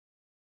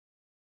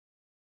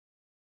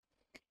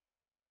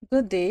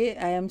Good day,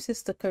 I am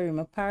Sister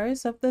Karima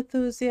Paris of the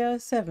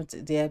Thusia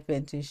Seventh-day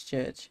Adventist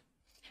Church,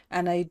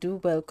 and I do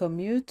welcome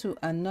you to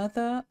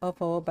another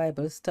of our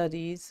Bible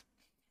studies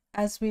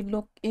as we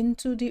look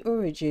into the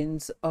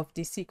origins of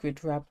the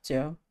secret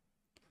rapture,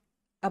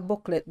 a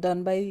booklet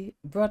done by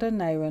Brother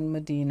Nyron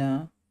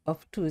Medina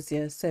of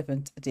Thusia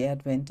Seventh-day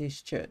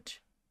Adventist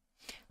Church.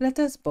 Let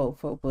us bow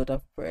for a word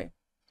of prayer.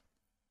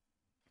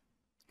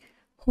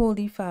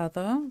 Holy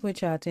Father,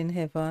 which art in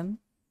heaven,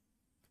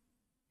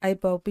 I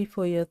bow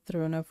before your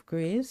throne of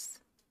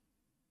grace,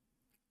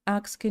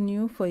 asking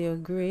you for your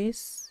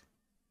grace,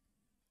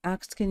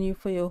 asking you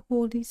for your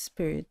Holy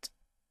Spirit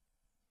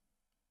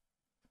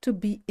to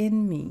be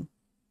in me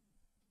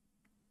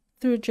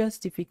through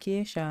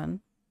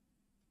justification,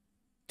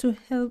 to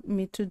help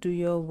me to do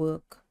your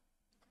work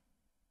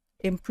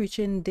in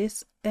preaching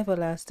this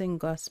everlasting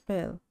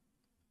gospel,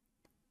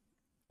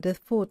 the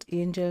fourth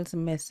angel's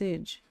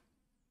message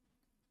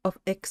of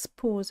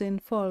exposing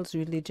false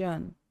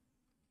religion,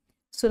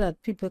 so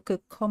that people could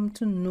come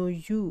to know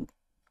you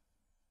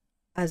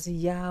as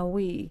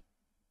Yahweh,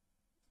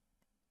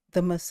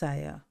 the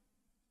Messiah.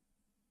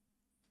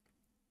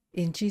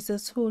 In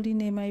Jesus' holy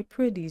name I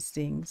pray these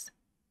things.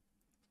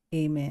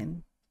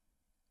 Amen.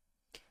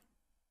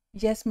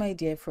 Yes, my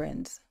dear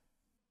friends,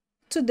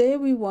 today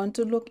we want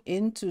to look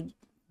into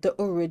the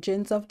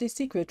origins of the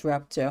secret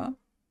rapture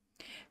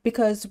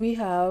because we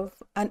have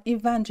an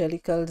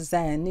evangelical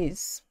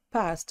Zionist,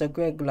 Pastor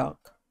Greg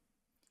Locke.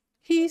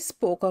 He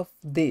spoke of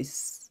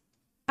this,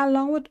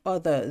 along with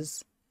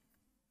others,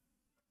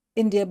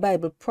 in their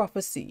Bible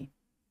prophecy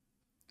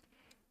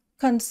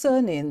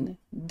concerning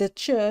the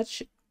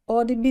church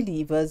or the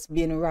believers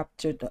being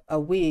raptured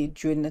away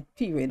during the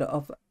period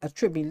of a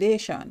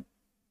tribulation.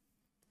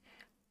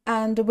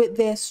 And with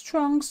their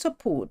strong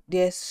support,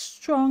 their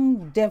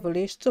strong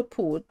devilish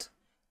support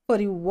for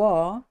the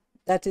war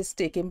that is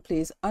taking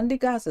place on the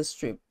Gaza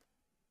Strip,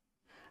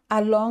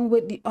 along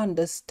with the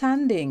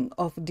understanding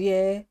of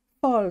their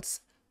false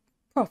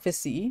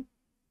prophecy,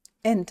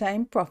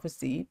 end-time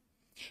prophecy,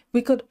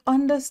 we could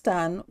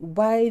understand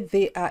why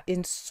they are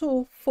in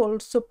so full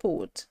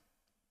support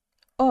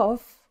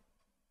of,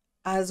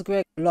 as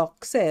Greg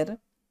Locke said,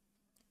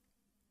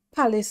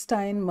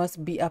 Palestine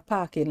must be a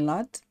parking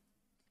lot,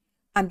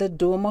 and the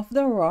Dome of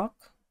the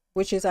Rock,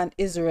 which is an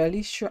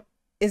Israeli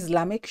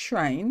Islamic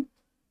shrine,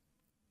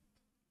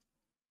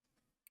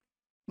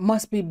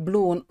 must be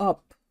blown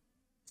up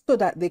so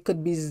that they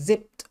could be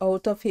zipped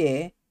out of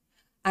here,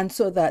 and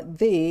so that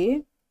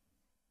they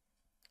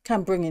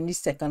can bring in the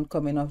second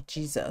coming of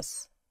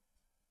Jesus.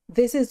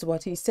 This is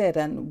what he said,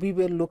 and we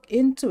will look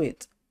into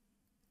it.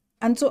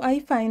 And so I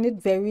find it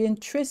very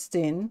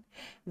interesting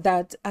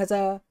that as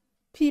a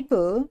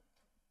people,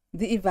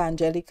 the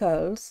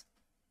evangelicals,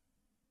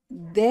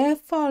 their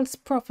false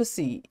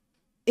prophecy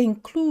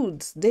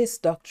includes this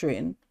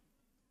doctrine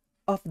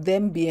of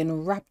them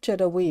being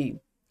raptured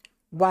away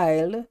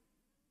while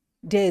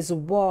there's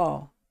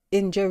war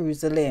in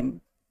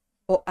Jerusalem,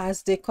 or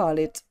as they call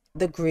it,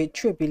 the Great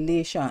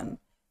Tribulation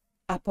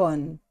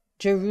upon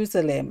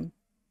Jerusalem,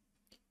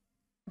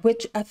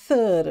 which a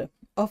third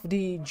of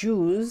the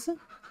Jews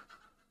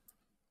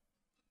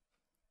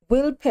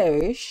will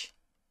perish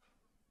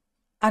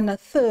and a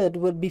third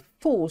will be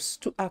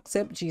forced to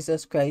accept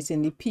Jesus Christ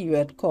in the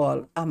period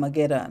called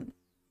Armageddon.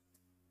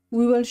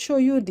 We will show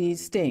you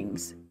these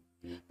things,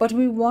 but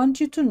we want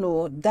you to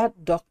know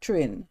that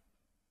doctrine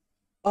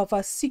of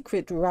a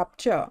secret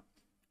rapture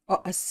or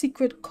a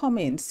secret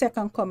coming,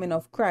 second coming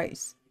of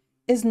Christ,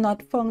 is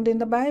not found in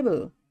the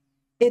Bible.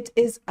 It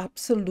is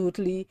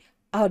absolutely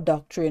a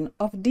doctrine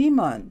of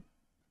demon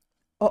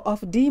or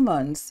of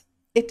demons.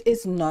 It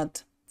is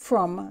not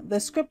from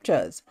the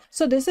scriptures.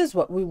 So this is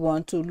what we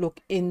want to look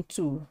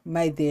into,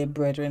 my dear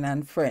brethren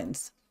and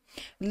friends.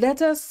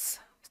 Let us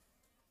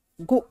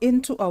go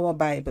into our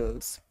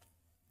Bibles.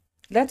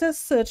 Let us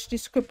search the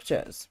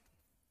scriptures.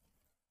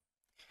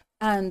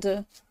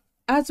 And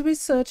as we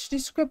search the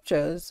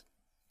scriptures,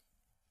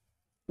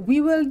 we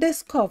will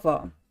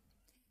discover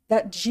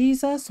that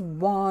Jesus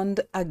warned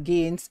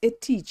against a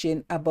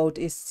teaching about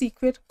a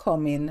secret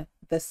coming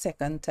the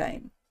second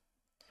time.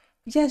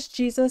 Yes,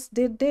 Jesus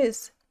did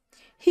this.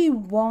 He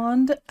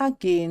warned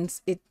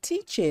against a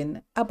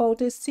teaching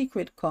about a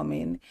secret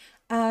coming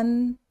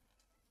and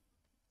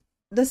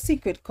the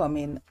secret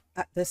coming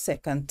at the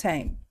second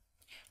time.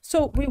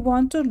 So we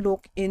want to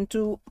look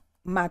into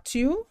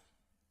Matthew.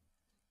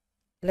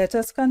 Let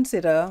us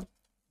consider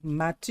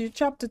Matthew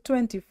chapter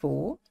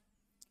 24.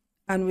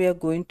 And we are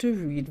going to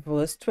read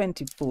verse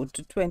 24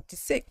 to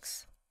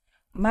 26.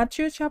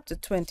 Matthew chapter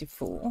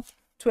 24,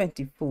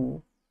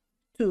 24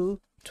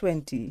 to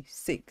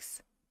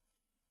 26.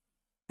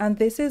 And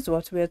this is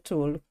what we are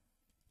told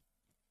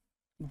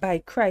by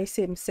Christ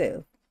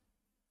himself.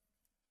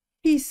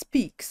 He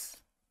speaks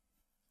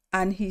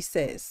and he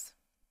says,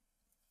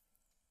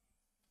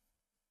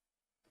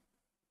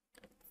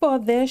 "For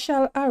there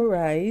shall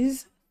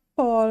arise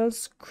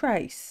false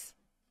Christs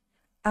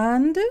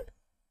and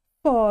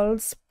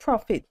false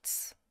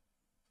prophets,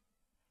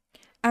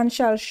 and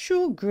shall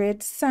shew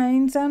great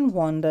signs and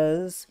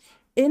wonders,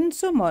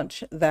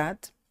 insomuch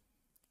that,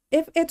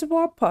 if it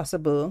were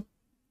possible,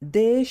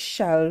 they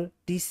shall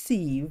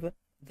deceive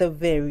the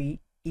very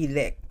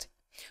elect.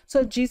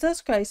 So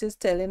Jesus Christ is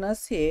telling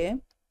us here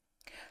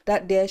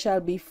that there shall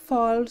be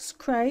false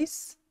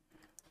Christs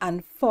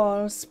and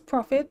false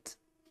prophet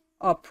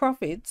or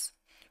prophets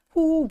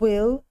who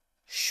will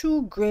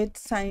shew great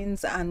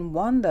signs and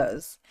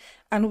wonders.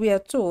 And we are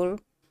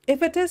told,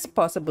 if it is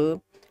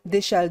possible,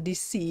 they shall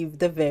deceive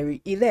the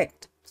very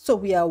elect. So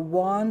we are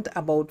warned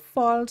about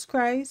false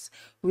Christs.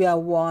 We are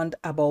warned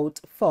about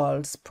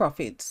false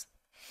prophets.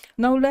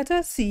 Now let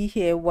us see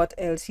here what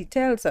else he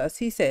tells us.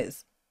 He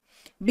says,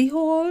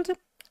 behold,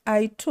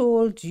 I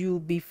told you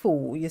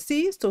before. You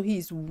see, so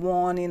he's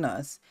warning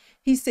us.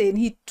 He's saying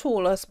he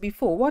told us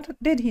before. What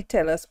did he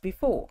tell us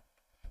before?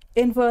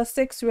 In verse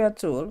 6 we are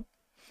told,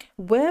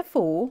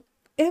 wherefore,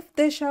 if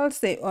they shall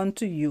say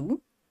unto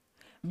you,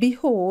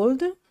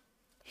 behold,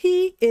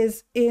 he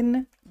is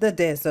in the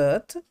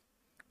desert,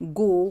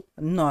 go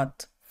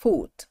not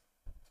forth.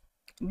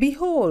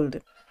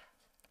 Behold,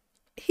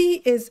 he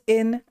is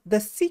in the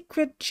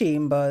secret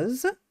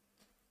chambers,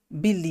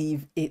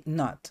 believe it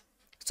not.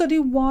 So the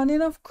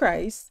warning of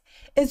Christ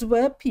is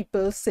where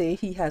people say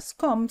he has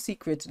come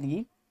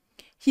secretly.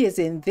 He is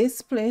in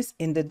this place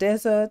in the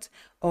desert,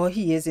 or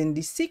he is in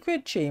the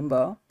secret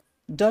chamber,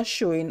 thus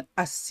showing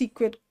a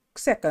secret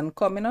second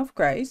coming of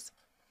Christ.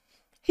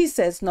 He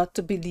says not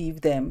to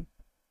believe them.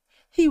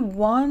 He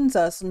warns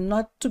us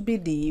not to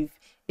believe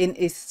in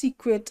a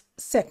secret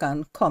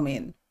second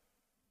coming.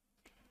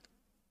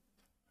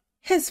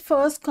 His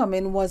first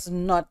coming was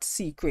not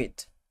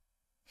secret,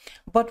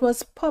 but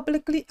was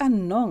publicly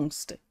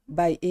announced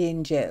by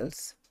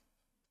angels.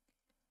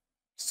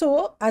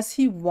 So, as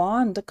he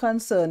warned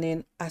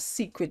concerning a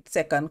secret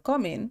second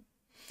coming,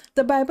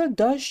 the Bible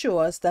does show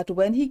us that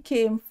when he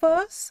came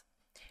first,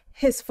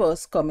 his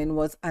first coming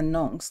was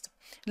announced.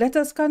 Let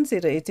us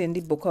consider it in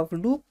the book of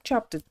Luke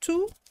chapter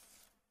 2,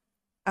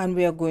 and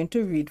we are going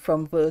to read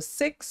from verse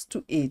 6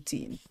 to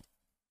 18.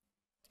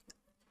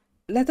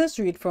 Let us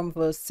read from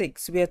verse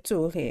 6. We are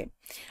told here,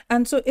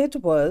 and so it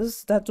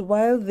was that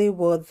while they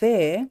were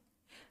there,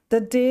 the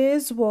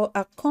days were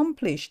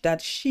accomplished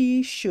that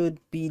she should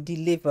be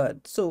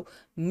delivered. So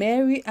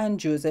Mary and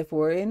Joseph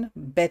were in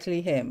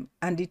Bethlehem,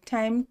 and the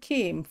time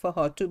came for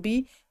her to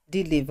be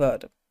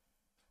delivered.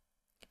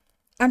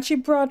 And she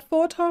brought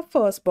forth her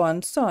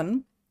firstborn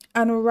son,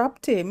 and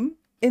wrapped him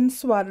in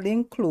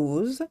swaddling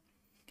clothes,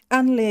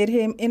 and laid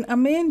him in a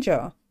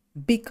manger,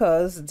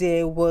 because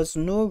there was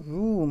no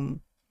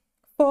room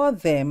for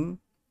them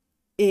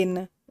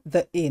in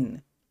the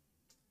inn.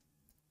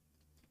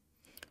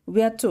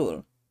 We are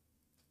told,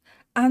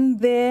 and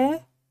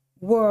there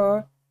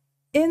were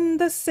in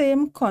the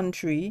same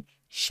country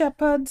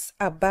shepherds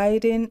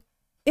abiding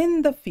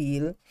in the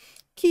field,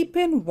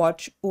 keeping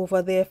watch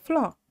over their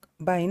flock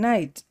by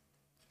night.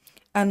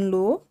 And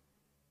lo,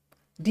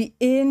 the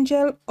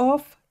angel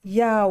of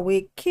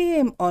Yahweh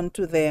came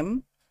unto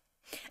them,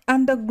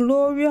 and the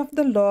glory of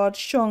the Lord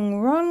shone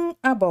round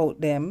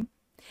about them,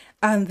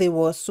 and they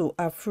were so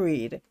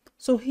afraid.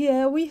 So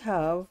here we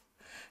have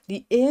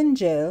the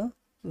angel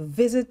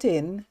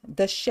visiting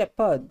the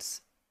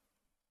shepherds,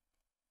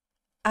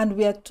 and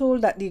we are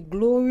told that the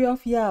glory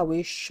of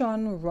Yahweh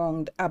shone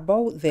round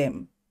about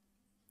them.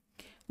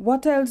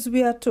 What else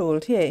we are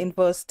told here in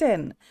verse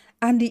 10?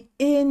 And the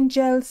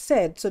angel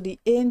said, so the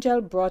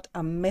angel brought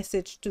a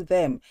message to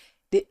them.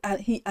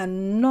 He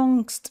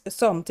announced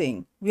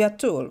something, we are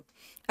told.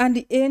 And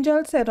the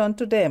angel said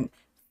unto them,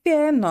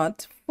 fear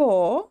not,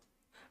 for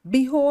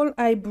behold,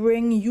 I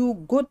bring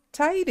you good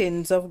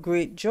tidings of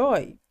great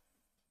joy,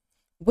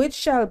 which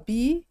shall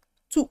be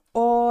to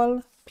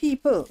all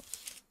people.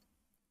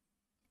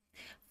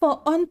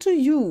 For unto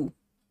you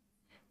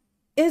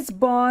is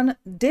born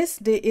this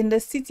day in the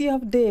city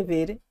of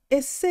David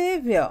a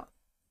Savior,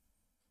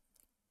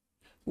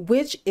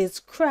 which is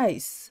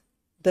Christ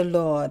the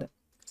Lord.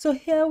 So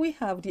here we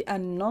have the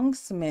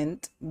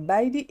announcement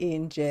by the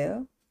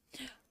angel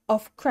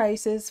of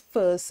Christ's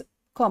first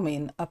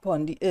coming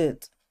upon the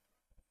earth.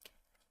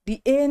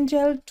 The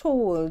angel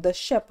told the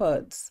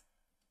shepherds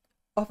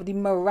of the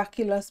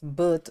miraculous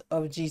birth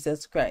of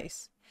Jesus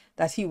Christ,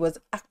 that he was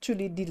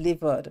actually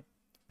delivered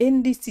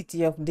in the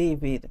city of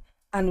David.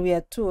 And we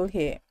are told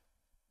here,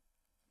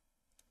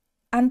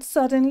 and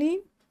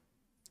suddenly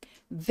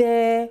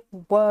there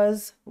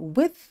was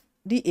with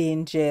the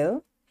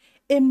angel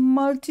a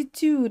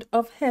multitude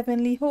of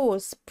heavenly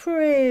hosts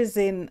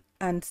praising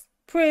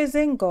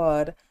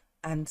God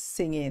and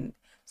singing.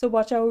 So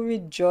what are we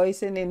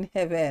rejoicing in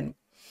heaven?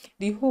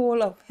 The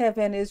whole of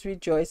heaven is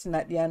rejoicing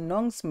at the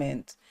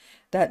announcement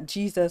that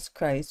Jesus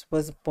Christ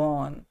was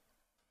born.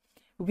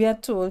 We are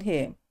told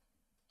here,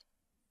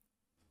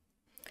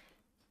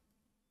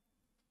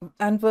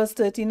 and verse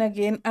 13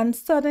 again, and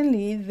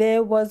suddenly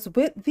there was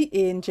with the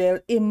angel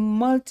a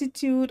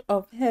multitude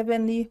of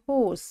heavenly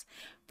hosts,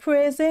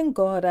 praising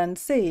God and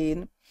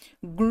saying,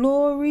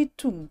 glory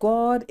to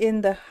God in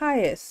the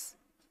highest,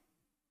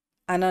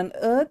 and on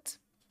earth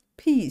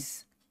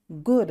peace,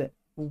 good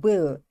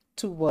will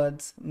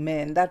towards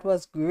men. That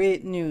was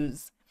great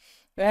news,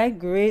 right?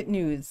 Great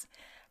news.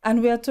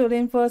 And we are told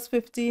in verse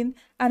 15,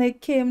 and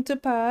it came to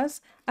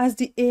pass as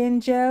the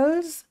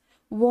angels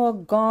were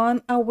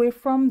gone away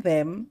from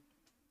them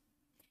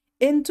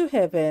into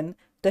heaven,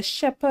 the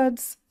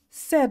shepherds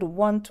said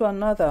one to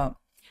another,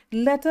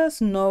 let us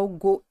now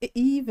go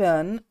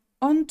even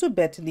unto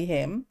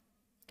Bethlehem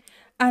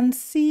and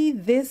see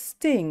this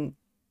thing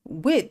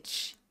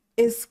which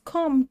is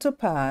come to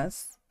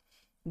pass,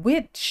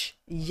 which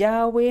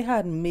Yahweh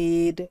had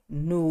made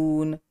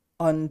known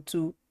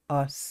unto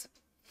us.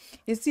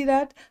 You see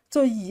that?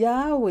 So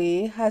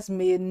Yahweh has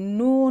made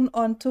known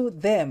unto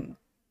them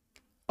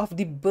of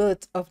the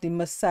birth of the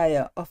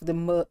Messiah, of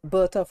the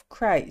birth of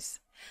Christ.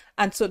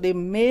 And so they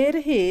made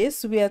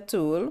haste, we are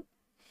told.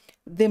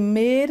 They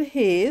made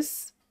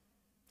haste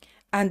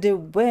and they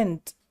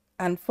went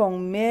and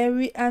found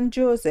Mary and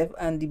Joseph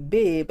and the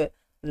babe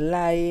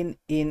lying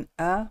in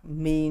a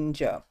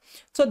manger.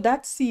 So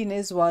that scene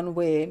is one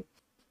where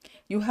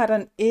you had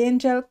an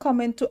angel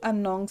coming to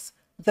announce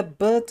the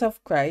birth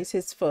of Christ,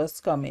 his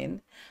first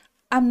coming,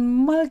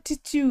 and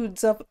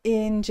multitudes of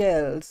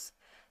angels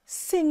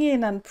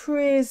singing and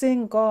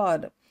praising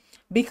God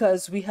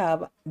because we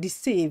have the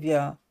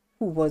Savior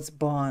who was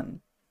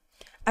born.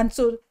 And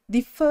so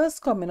the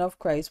first coming of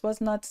Christ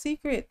was not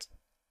secret.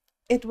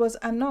 It was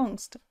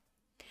announced.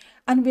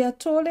 And we are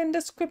told in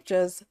the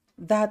scriptures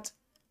that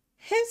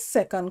his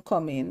second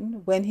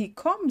coming, when he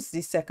comes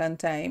the second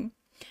time,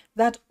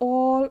 that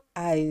all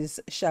eyes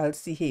shall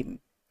see him.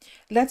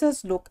 Let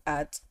us look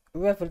at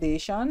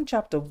Revelation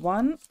chapter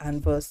 1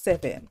 and verse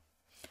 7.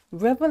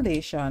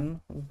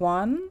 Revelation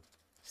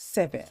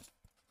 1:7.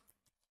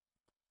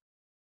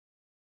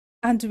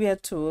 And we are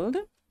told,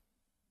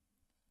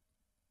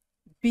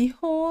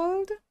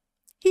 behold,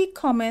 he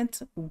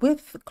cometh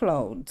with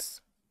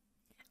clouds,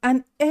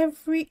 and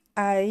every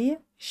eye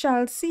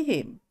shall see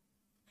him,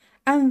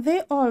 and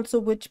they also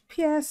which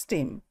pierced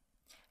him,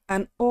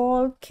 and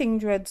all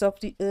kindreds of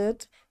the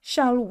earth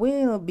shall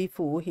wail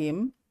before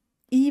him,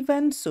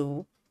 even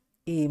so,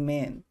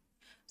 amen.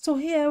 So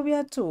here we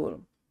are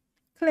told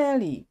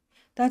clearly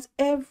that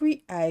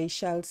every eye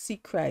shall see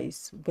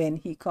Christ when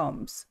he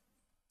comes.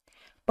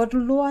 But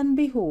lo and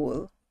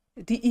behold,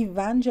 the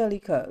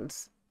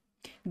evangelicals,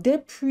 they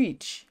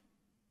preach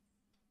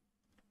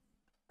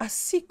a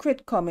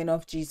secret coming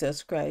of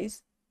Jesus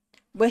Christ,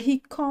 where he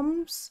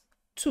comes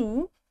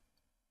to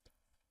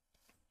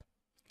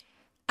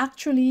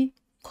actually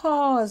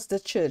cause the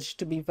church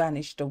to be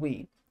vanished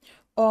away,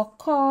 or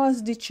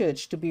cause the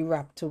church to be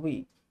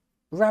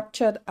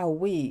raptured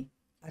away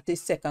at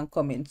his second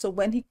coming. So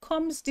when he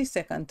comes the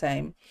second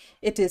time,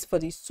 it is for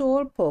the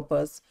sole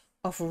purpose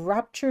of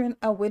rapturing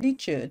away the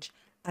church,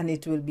 and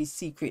it will be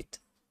secret.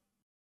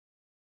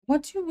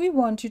 What we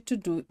want you to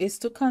do is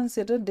to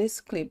consider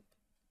this clip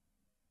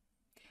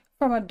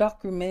from a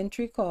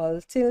documentary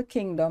called Till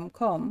Kingdom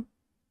Come,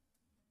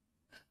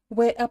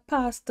 where a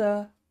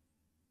pastor,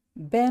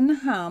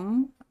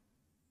 Benham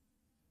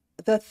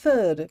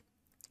III,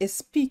 is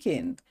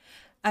speaking.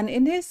 And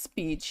in his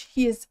speech,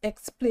 he is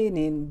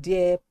explaining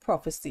their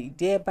prophecy,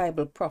 their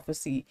Bible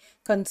prophecy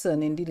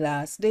concerning the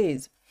last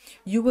days.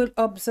 You will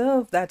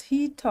observe that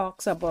he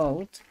talks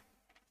about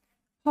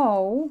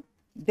how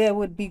there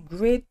would be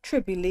great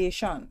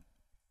tribulation.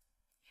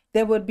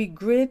 There would be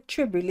great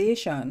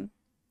tribulation.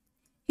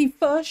 He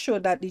first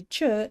showed that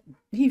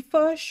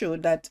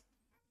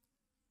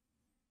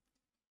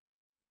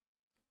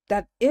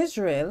that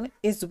Israel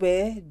is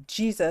where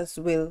Jesus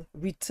will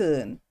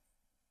return,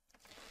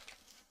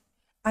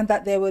 and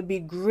that there will be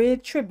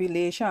great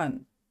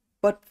tribulation.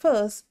 But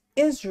first,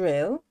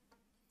 Israel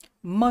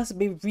must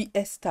be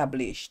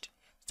re-established.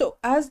 So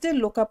as they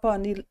look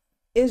upon the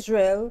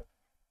Israel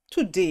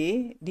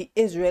today, the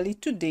Israeli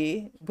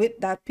today, with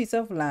that piece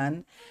of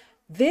land,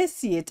 they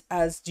see it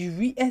as the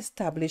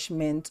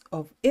re-establishment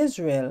of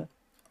Israel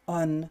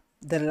on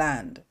the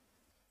land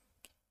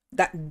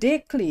that they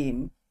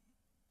claim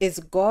is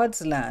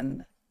God's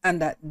land,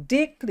 and that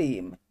they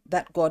claim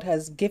that God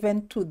has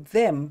given to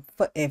them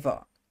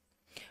forever.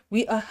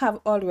 We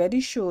have already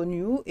shown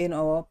you in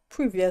our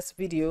previous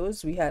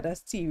videos, we had a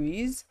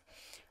series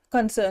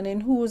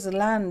concerning whose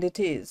land it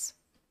is.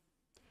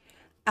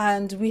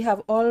 And we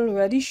have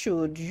already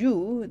showed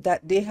you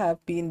that they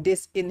have been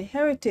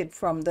disinherited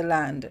from the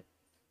land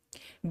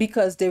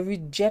because they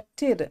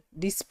rejected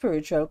the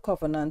spiritual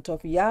covenant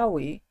of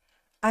Yahweh,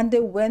 and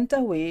they went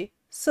away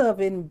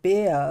serving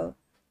Baal.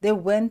 They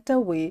went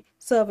away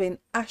serving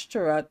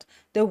Ashtaroth.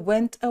 They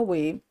went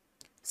away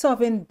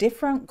serving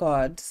different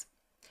gods.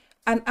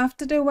 And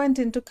after they went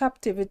into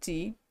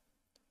captivity,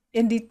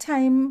 in the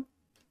time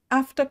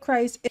after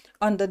Christ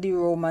under the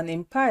Roman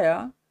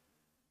Empire,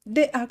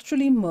 they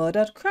actually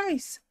murdered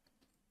Christ.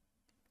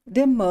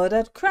 They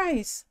murdered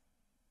Christ.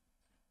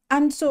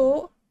 And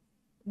so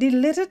the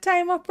little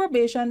time of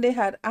probation they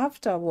had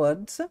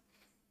afterwards,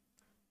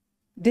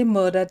 they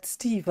murdered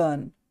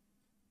Stephen.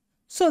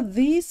 So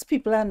these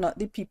people are not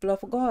the people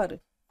of God.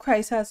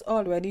 Christ has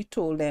already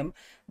told them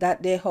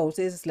that their house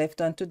is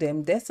left unto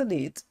them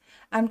desolate,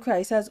 and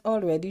Christ has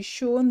already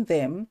shown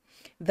them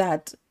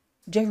that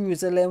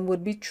Jerusalem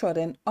would be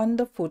trodden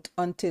underfoot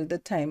until the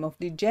time of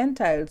the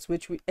Gentiles,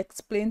 which we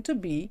explain to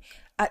be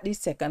at the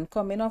second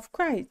coming of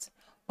Christ.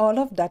 All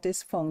of that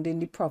is found in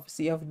the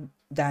prophecy of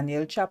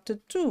Daniel chapter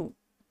 2.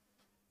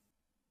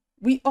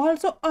 We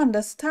also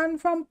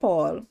understand from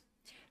Paul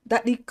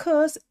that the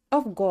curse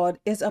of God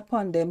is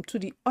upon them to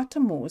the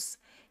uttermost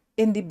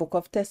in the book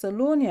of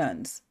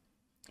Thessalonians.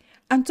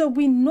 And so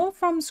we know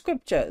from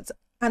scriptures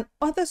and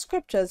other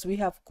scriptures we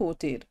have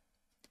quoted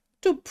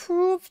to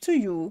prove to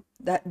you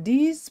that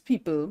these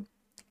people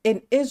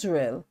in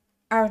Israel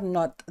are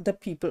not the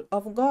people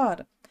of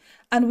God.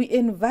 And we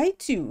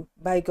invite you,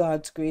 by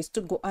God's grace,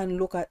 to go and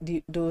look at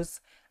those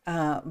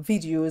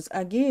videos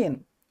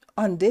again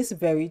on this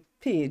very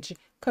page,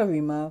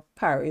 Karima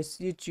Paris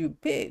YouTube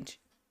page.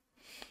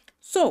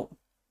 So,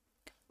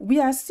 we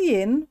are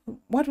seeing,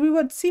 what we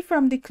would see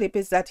from the clip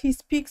is that he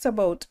speaks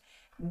about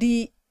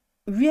the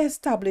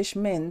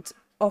reestablishment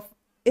of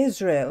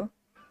Israel,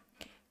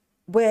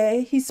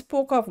 where he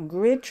spoke of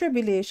great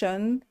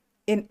tribulation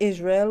in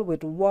Israel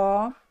with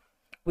war,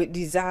 with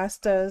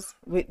disasters,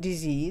 with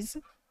disease.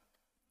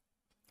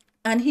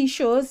 And he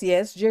shows,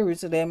 yes,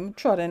 Jerusalem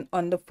trodden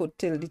underfoot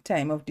till the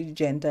time of the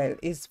Gentile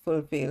is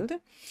fulfilled.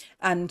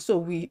 And so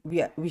we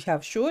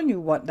have shown you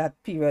what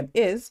that period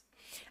is.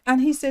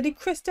 And he said the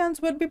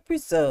Christians would be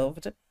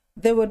preserved.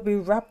 They would be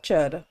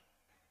raptured.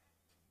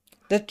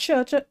 The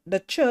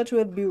church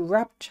will be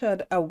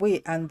raptured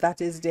away, and that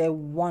is their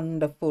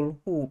wonderful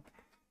hope.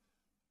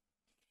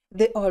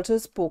 They also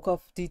spoke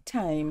of the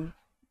time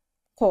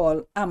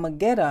called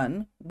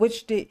Armageddon,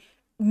 which they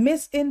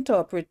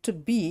misinterpret to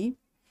be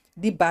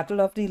the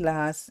battle of the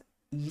last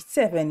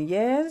 7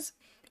 years,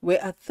 where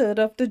a third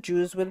of the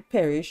Jews will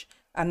perish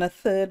and a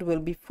third will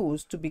be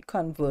forced to be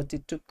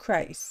converted to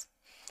Christ.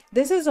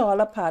 This is all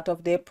a part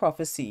of their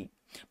prophecy.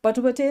 But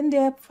within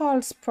their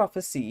false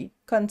prophecy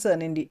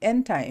concerning the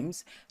end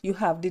times, you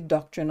have the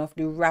doctrine of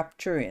the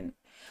rapturing,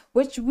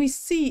 which we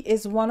see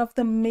is one of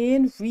the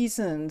main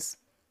reasons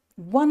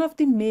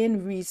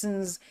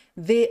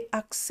they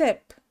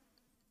accept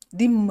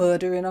the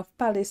murdering of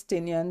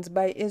Palestinians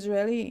by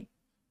Israeli.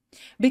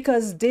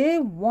 Because they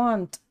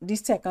want the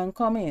second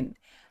coming,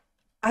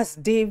 as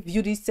they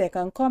view the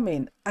second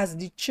coming as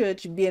the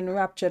church being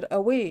raptured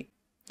away.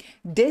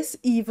 This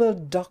evil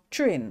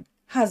doctrine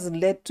has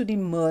led to the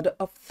murder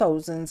of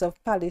thousands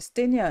of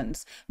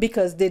Palestinians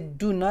because they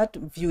do not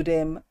view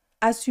them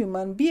as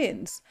human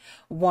beings.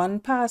 One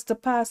Pastor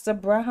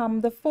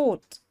Binham the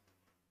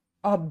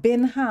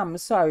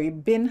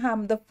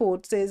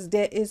Fourth says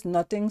there is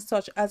nothing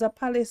such as a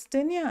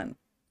Palestinian.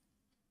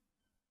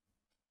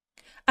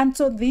 And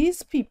so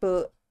these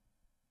people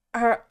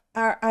are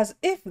as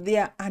if they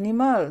are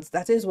animals.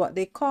 That is what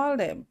they call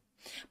them.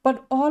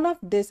 But all of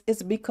this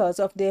is because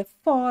of their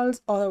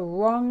false or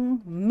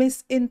wrong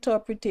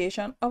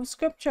misinterpretation of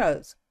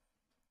scriptures.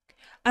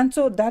 And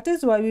so that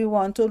is why we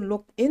want to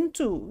look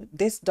into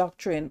this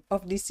doctrine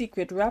of the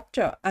secret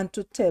rapture and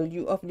to tell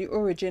you of the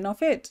origin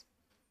of it.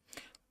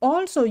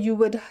 Also, you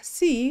would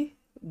see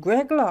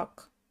Greg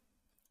Locke,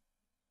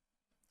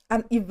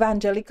 an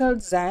evangelical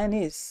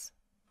Zionist,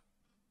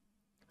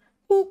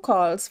 who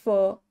calls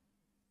for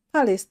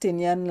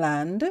Palestinian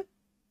land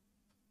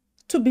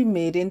to be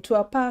made into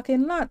a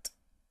parking lot,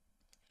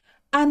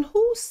 and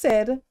who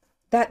said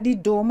that the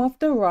Dome of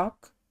the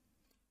Rock,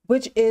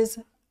 which is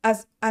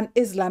as an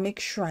Islamic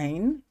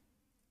shrine,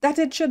 that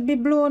it should be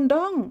blown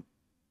down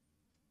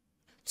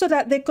so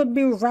that they could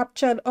be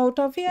raptured out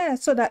of here,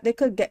 so that they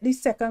could get the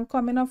second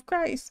coming of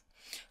Christ.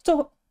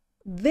 So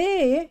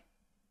they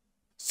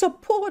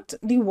support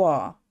the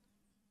war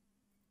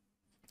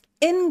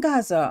in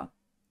Gaza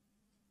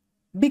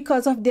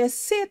because of their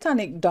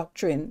satanic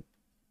doctrine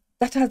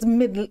that has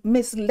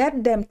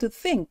misled them to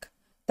think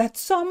that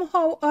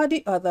somehow or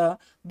the other,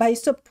 by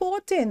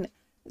supporting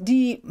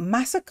the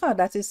massacre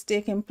that is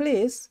taking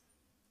place,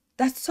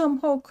 that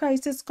somehow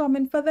Christ is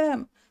coming for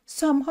them.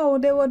 Somehow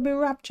they would be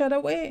raptured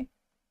away.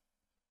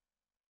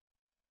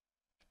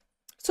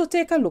 So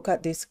take a look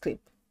at this clip.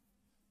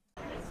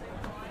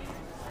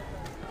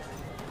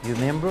 You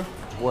remember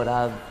what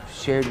I've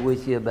shared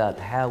with you about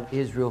how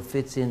Israel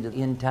fits into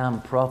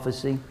end-time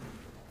prophecy?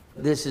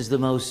 This is the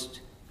most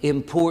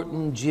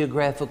important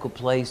geographical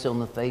place on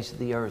the face of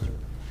the earth.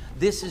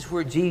 This is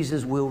where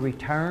Jesus will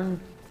return.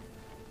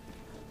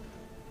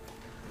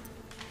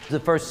 The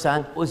first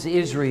sign was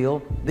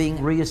Israel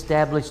being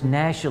reestablished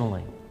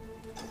nationally.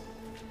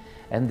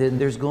 And then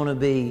there's going to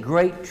be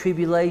great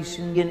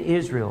tribulation in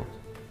Israel.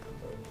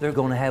 They're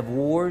going to have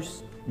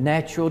wars,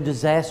 natural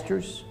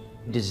disasters,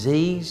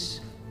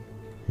 disease,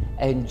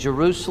 and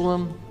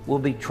Jerusalem will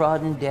be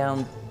trodden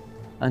down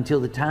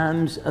until the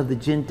times of the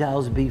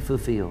Gentiles be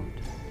fulfilled.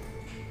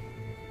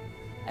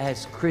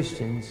 As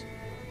Christians,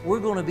 we're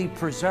going to be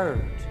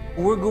preserved.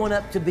 We're going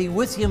up to be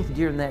with Him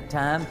during that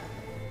time.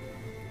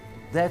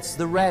 That's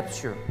the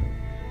rapture.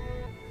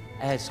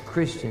 As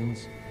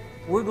Christians,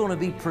 we're going to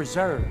be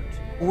preserved.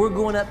 We're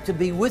going up to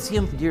be with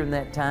Him during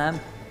that time.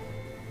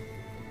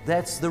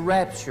 That's the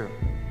rapture.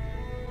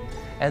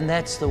 And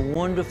that's the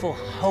wonderful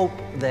hope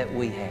that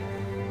we have.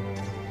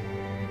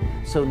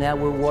 So now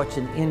we're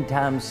watching end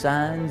time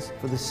signs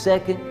for the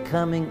second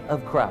coming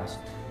of Christ.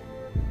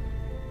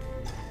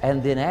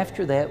 And then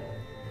after that,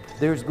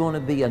 there's going to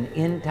be an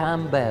end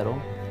time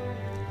battle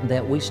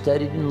that we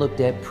studied and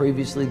looked at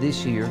previously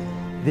this year.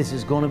 This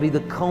is going to be the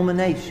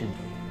culmination,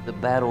 the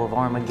Battle of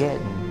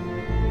Armageddon.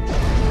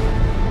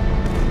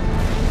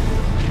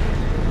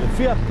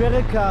 לפי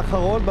הפרק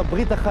האחרון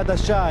בברית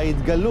החדשה,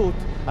 ההתגלות,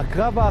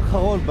 הקרב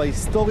האחרון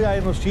בהיסטוריה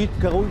האנושית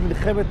קרוי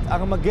מלחמת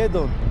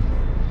ארמגדון.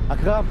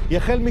 הקרב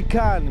יחל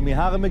מכאן,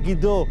 מהר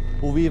מגידו,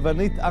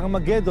 וביוונית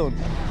ארמגדון.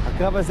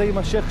 הקרב הזה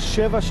יימשך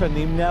 7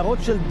 שנים, נהרות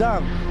של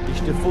דם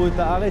ישטפו את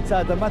הארץ,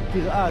 האדמה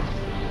תרעד.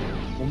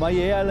 ומה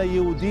יהיה על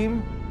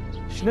היהודים?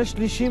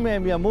 2/3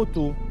 מהם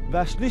ימותו,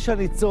 והשליש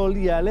הניצול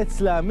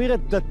ייאלץ להמיר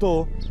את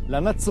דתו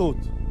לנצרות.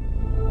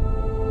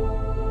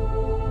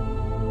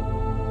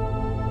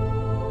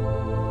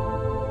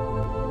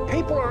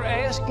 People are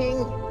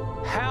asking,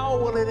 how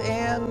will it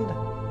end?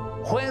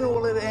 When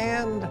will it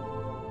end?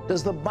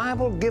 Does the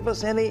Bible give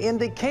us any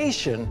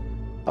indication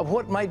of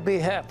what might be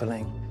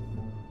happening?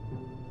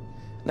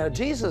 Now,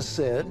 Jesus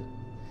said,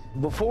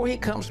 before He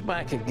comes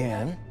back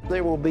again,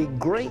 there will be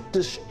great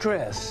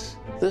distress.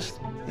 This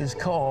is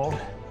called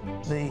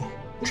the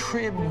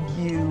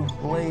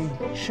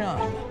tribulation.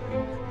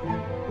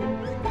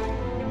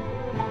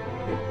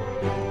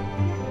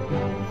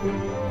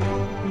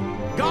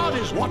 God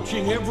is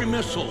watching every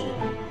missile.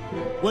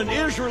 When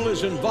Israel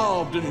is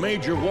involved in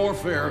major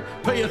warfare,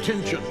 pay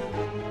attention,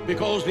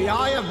 because the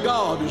eye of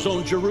God is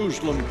on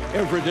Jerusalem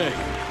every day.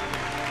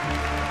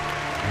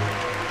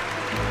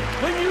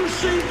 When you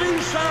see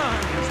these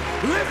signs,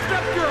 lift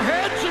up your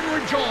heads and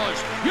rejoice.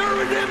 Your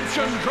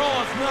redemption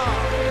draweth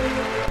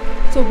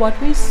nigh. So what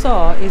we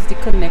saw is the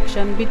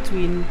connection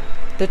between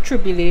the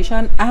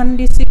tribulation and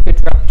the secret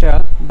rapture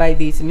by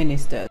these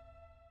ministers.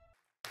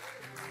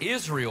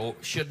 Israel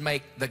should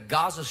make the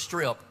Gaza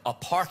Strip a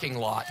parking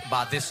lot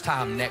by this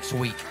time next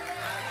week.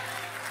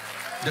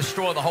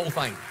 Destroy the whole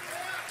thing.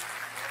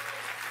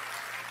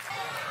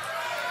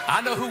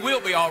 I know who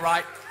will be all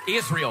right.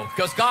 Israel.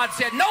 Because God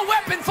said, no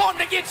weapon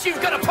formed against you is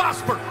going to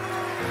prosper.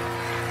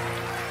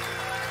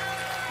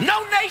 No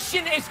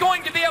nation is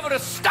going to be able to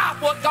stop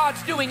what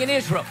God's doing in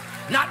Israel.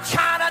 Not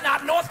China,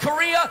 not North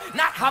Korea,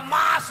 not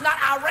Hamas, not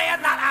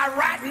Iran, not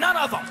Iraq, none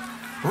of them.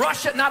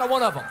 Russia, not a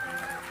one of them.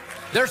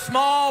 They're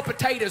small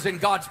potatoes in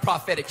God's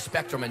prophetic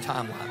spectrum and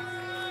timeline.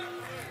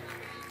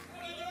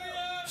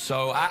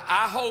 So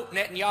I hope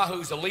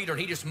Netanyahu's a leader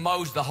and he just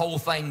mows the whole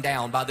thing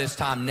down by this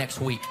time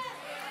next week.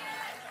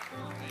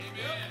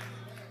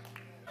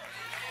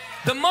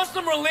 The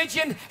Muslim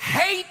religion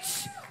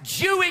hates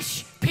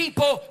Jewish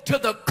people to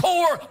the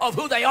core of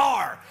who they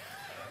are.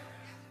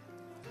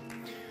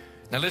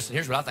 Now listen,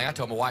 here's what I think. I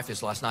told my wife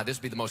this last night. This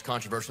will be the most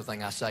controversial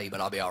thing I say,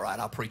 but I'll be all right.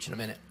 I'll preach in a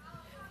minute.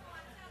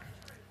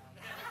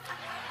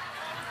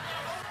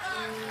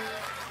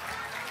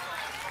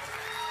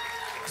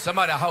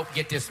 Somebody, I hope,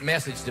 get this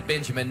message to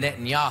Benjamin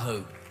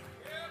Netanyahu.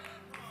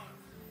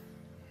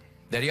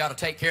 That he ought to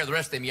take care of the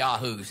rest of them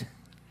yahoos.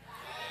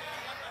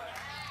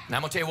 Now,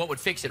 I'm going to tell you what would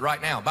fix it right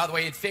now. By the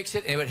way, it'd fix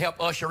it and it would help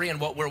usher in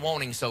what we're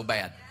wanting so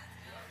bad.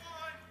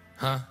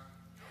 Huh?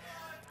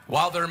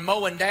 While they're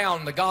mowing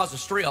down the Gaza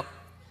Strip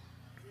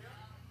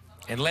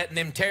and letting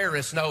them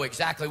terrorists know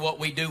exactly what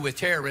we do with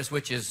terrorists,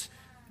 which is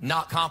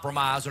not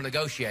compromise or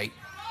negotiate.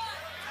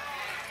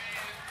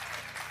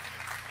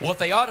 What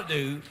they ought to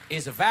do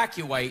is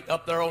evacuate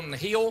up there on the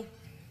hill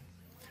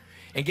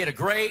and get a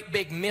great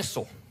big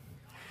missile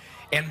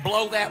and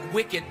blow that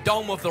wicked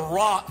dome of the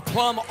rock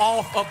plumb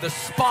off of the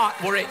spot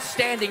where it's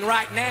standing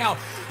right now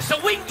so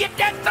we can get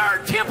that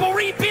third temple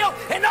rebuilt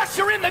and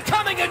usher in the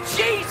coming of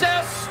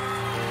Jesus.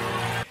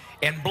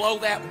 And blow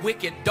that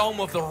wicked dome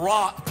of the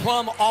rock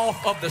plumb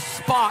off of the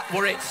spot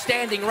where it's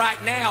standing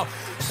right now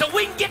so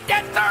we can get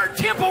that third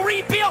temple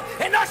rebuilt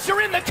and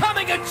usher in the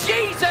coming of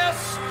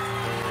Jesus.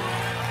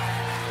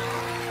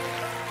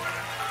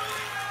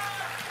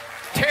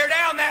 Tear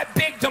down that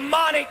big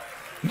demonic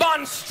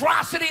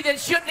monstrosity that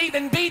shouldn't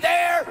even be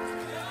there.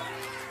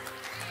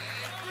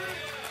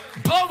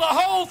 Blow the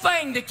whole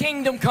thing to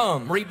kingdom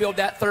come. Rebuild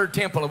that third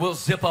temple and we'll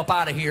zip up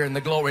out of here in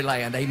the glory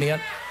land.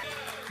 Amen.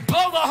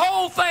 Blow the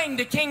whole thing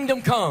to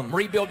kingdom come.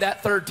 Rebuild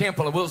that third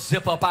temple and we'll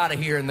zip up out of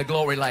here in the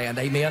glory land.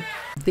 Amen.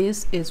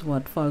 This is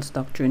what false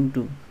doctrine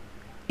do.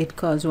 It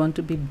causes one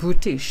to be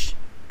brutish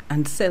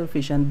and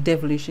selfish and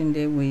devilish in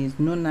their ways.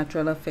 No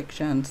natural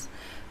affections.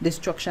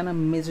 Destruction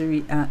and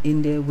misery are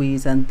in their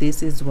ways, and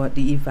this is what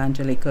the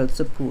evangelicals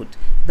support: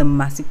 the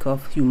massacre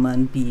of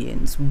human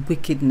beings,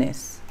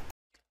 wickedness.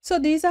 So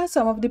these are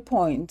some of the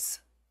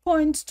points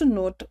to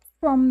note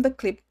from the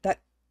clip that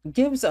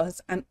gives us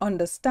an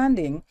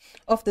understanding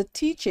of the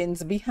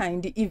teachings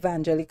behind the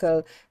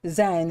evangelical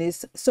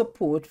Zionist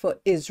support for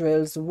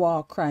Israel's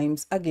war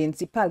crimes against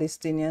the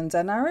Palestinians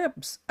and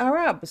Arabs.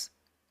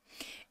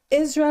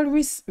 Israel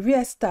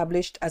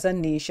re-established as a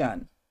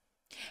nation.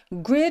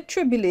 great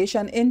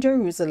tribulation in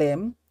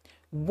Jerusalem,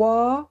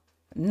 war,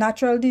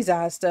 natural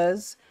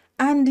disasters,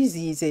 and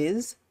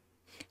diseases,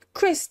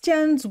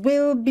 Christians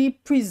will be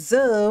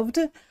preserved.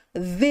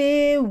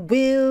 They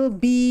will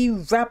be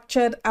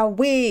raptured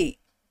away.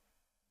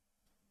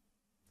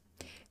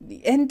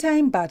 The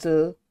end-time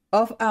battle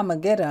of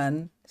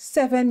Armageddon,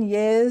 7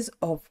 years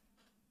of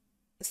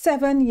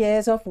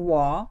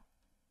war,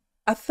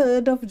 a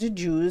third of the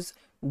Jews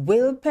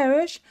will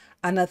perish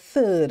and a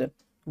third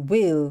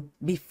will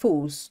be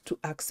forced to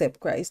accept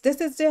Christ.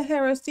 This is their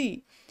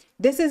heresy.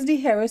 This is the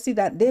heresy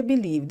that they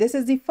believe. This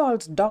is the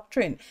false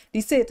doctrine,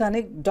 the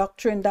satanic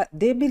doctrine that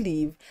they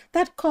believe,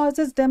 that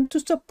causes them to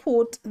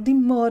support the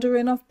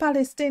murdering of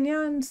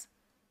Palestinians.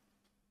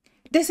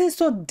 This is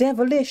so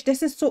devilish.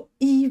 This is so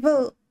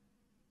evil.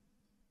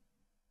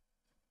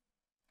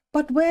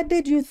 But where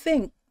did you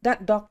think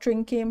that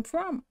doctrine came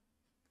from?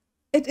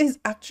 It is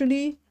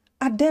actually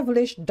a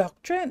devilish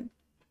doctrine.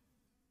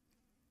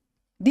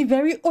 The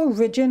very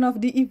origin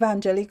of the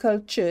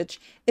evangelical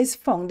church is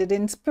founded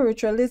in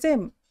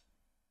spiritualism.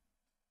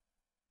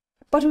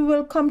 But we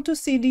will come to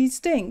see these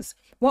things.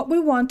 What we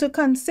want to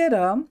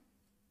consider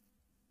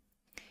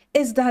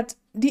is that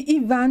the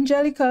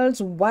evangelicals,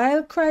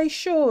 while Christ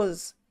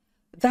shows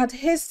that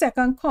his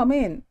second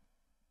coming,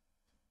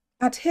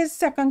 at his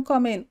second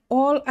coming,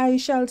 all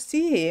eyes shall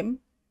see him,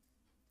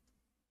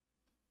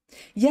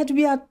 yet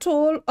we are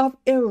told of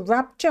a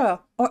rapture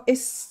or a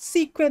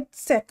secret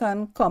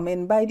second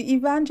coming by the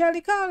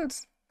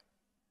evangelicals.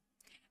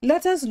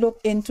 Let us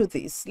look into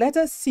this. Let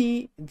us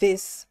see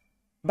this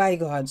by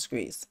God's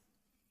grace.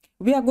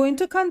 We are going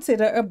to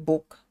consider a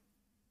book.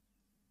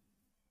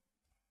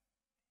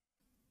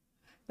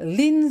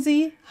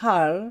 Lindsay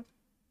Hall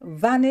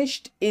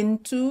vanished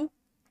into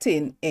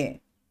thin air.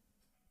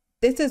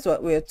 This is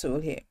what we're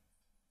told here.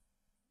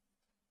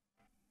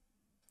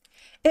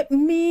 It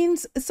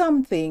means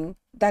something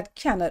that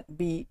cannot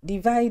be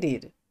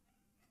divided.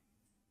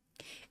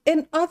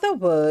 In other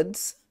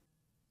words,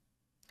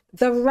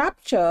 the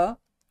rapture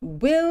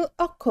will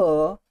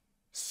occur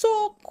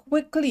so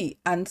quickly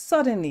and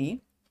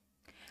suddenly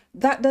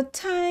that the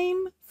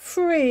time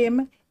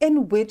frame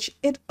in which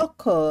it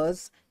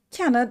occurs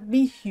cannot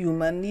be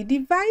humanly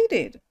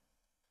divided.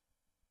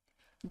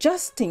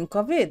 Just think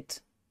of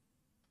it.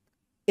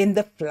 In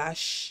the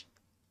flash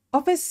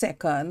of a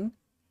second,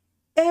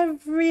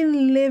 every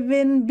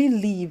living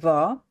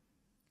believer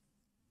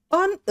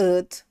on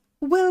earth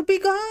will be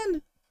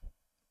gone.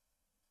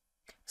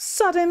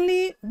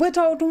 Suddenly,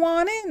 without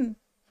warning.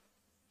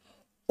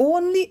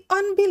 Only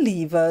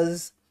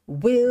unbelievers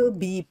will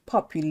be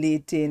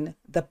populating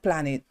the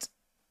planet.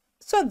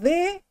 So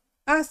they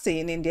are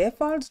saying in their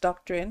false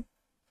doctrine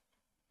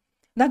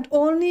that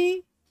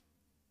only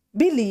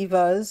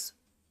believers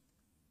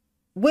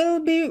will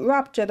be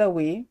raptured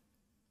away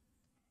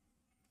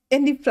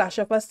in the flash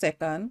of a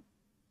second,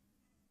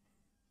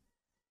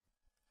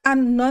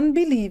 and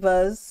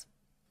non-believers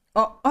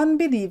or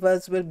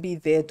unbelievers will be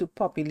there to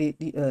populate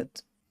the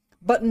earth.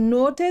 But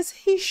notice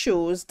he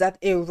shows that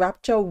a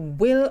rapture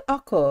will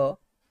occur,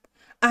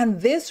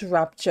 and this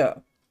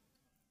rapture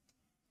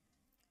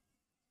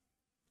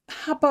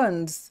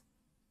happens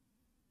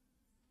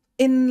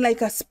in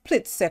like a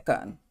split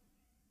second.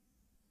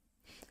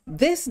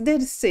 This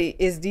did say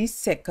is the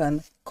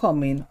second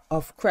coming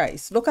of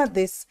Christ. Look at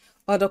this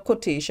other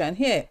quotation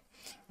here.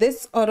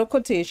 This other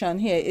quotation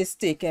here is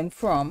taken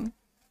from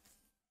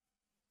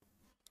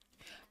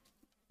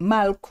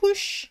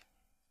Malkush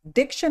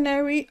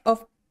Dictionary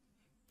of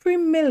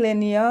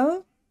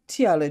Premillennial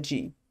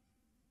Theology.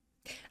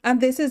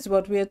 And this is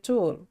what we are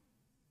told.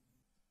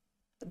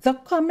 The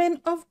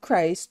coming of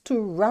Christ to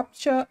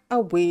rapture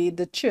away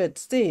the church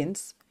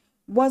saints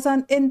was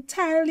an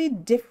entirely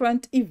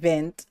different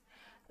event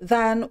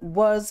than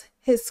was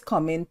his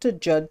coming to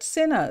judge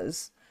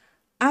sinners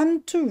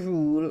and to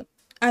rule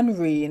and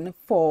reign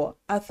for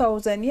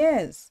 1,000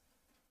 years.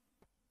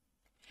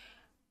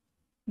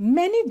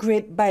 Many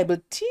great Bible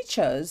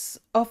teachers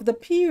of the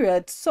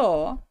period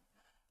saw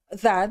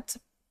that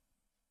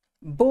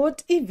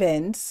both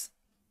events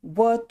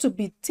were to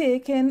be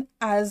taken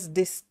as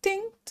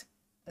distinct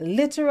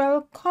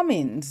literal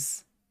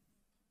comings,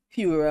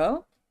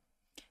 plural,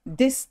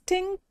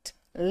 distinct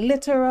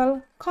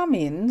literal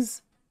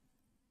comings,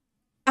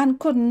 and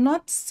could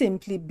not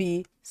simply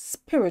be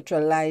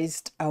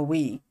spiritualized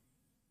away.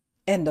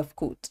 End of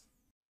quote.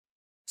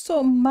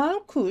 So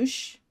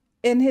Malkush,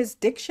 in his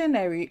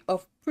Dictionary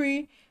of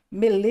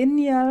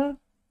Premillennial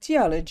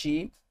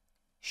Theology,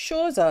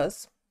 shows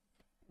us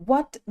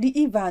what the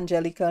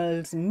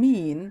evangelicals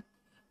mean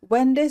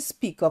when they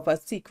speak of a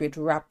secret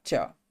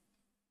rapture,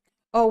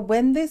 or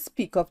when they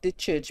speak of the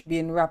church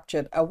being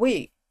raptured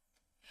away.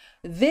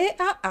 They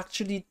are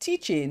actually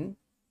teaching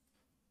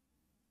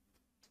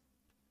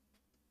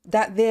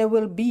that there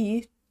will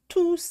be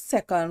two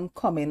second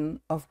coming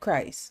of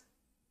Christ.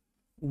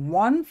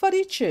 One for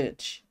the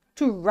church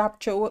to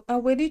rapture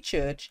away the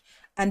church,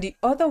 and the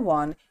other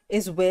one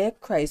is where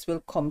Christ will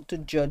come to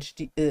judge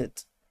the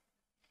earth.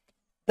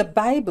 The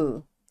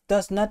Bible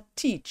does not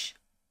teach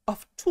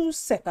of two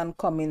second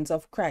comings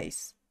of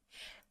Christ.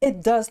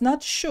 It does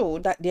not show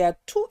that there are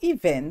two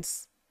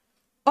events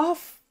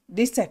of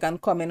the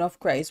second coming of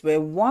Christ, where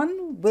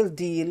one will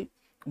deal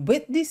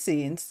with the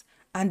saints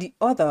and the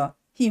other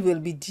he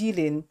will be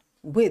dealing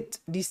with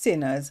the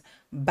sinners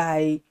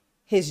by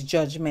his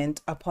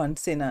judgment upon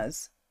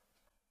sinners.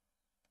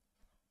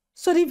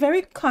 So the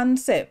very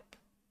concept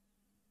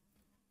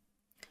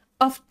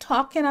of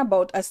talking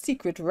about a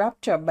secret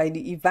rapture by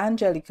the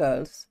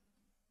evangelicals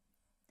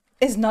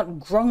is not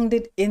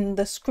grounded in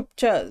the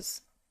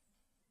scriptures.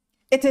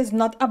 It is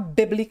not a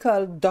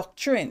biblical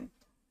doctrine.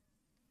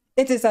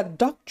 It is a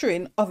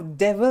doctrine of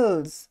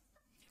devils.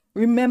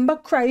 Remember,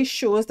 Christ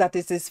shows that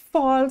it is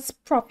false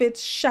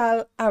prophets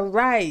shall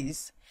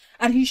arise.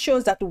 And he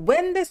shows that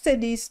when they say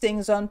these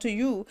things unto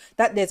you,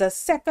 that there's a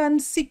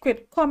second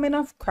secret coming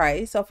of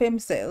Christ, of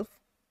himself,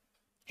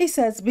 he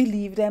says,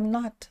 believe them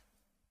not.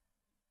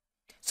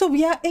 So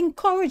we are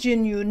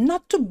encouraging you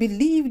not to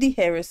believe the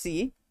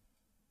heresy,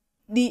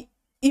 the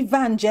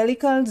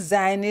evangelical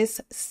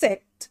Zionist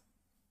sect,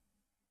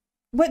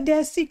 with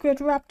their secret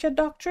rapture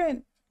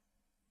doctrine.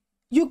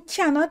 You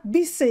cannot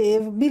be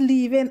saved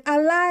believing a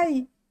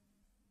lie.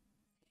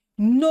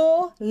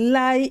 No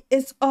lie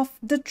is of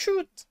the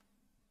truth.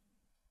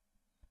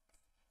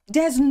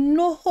 There's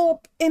no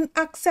hope in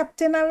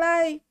accepting a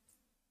lie.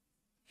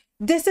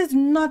 This is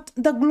not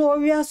the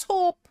glorious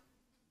hope.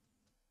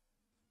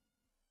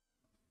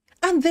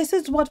 And this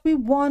is what we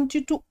want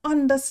you to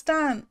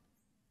understand.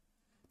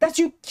 That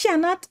you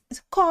cannot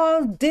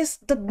call this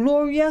the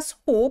glorious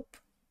hope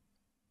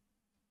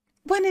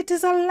when it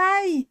is a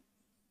lie.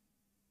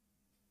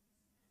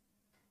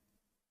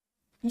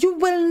 You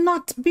will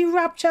not be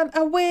raptured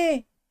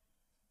away.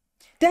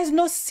 There's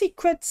no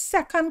secret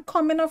second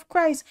coming of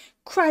Christ.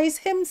 Christ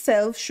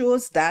himself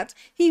shows that.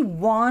 He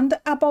warned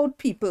about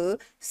people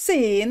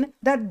saying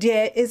that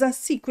there is a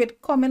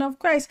secret coming of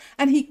Christ,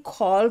 and he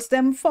calls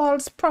them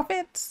false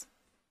prophets.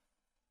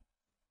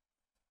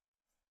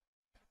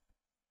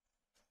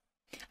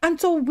 And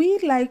so we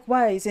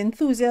likewise,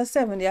 Enthusiast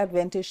Seventh-day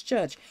Adventist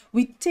Church,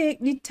 we take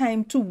the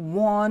time to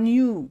warn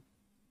you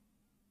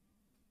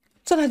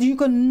so that you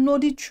can know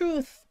the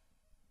truth,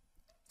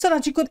 so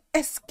that you could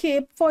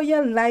escape for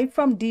your life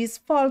from these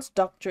false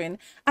doctrine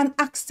and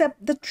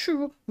accept the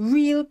true,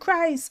 real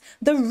Christ.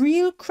 The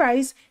real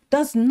Christ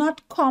does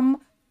not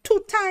come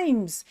two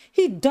times.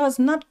 He does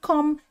not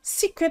come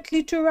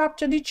secretly to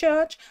rapture the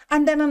church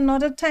and then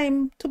another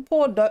time to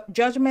pour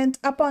judgment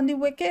upon the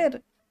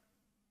wicked.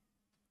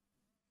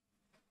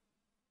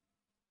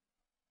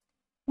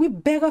 We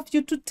beg of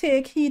you to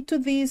take heed to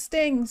these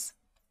things.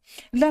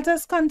 Let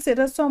us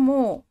consider some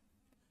more.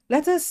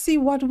 Let us see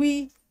what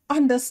we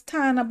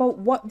understand about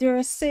what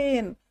they're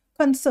saying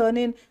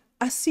concerning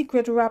a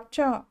secret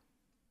rapture.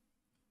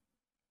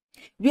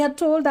 We are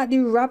told that the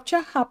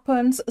rapture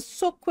happens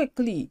so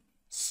quickly,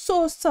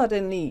 so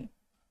suddenly,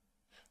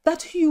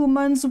 that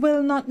humans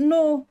will not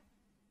know.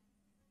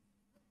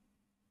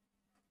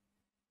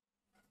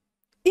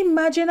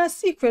 Imagine a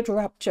secret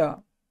rapture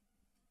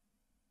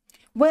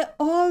where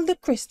all the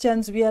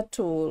Christians, we are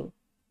told,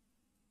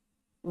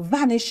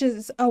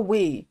 vanishes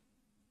away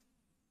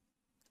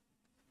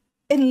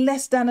in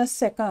less than a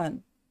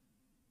second.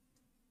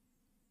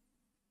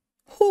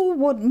 Who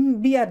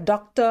wouldn't be a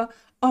doctor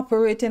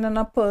operating on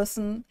a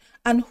person,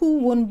 and who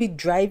wouldn't be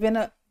driving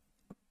a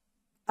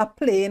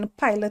plane,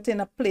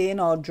 piloting a plane,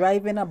 or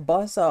driving a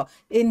bus, or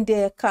in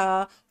their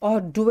car, or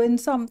doing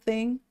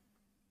something?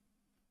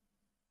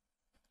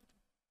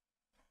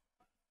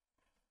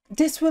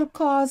 This will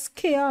cause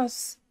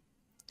chaos.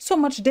 So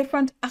much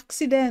different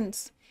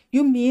accidents.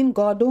 You mean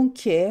God don't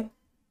care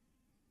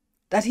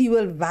that he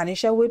will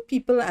vanish away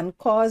people and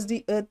cause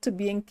the earth to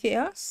be in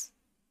chaos?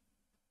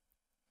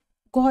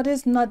 God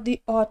is not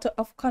the author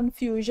of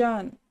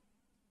confusion.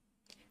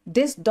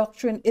 This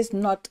doctrine is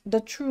not the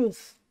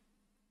truth.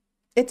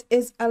 It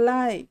is a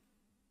lie.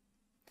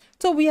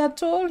 So we are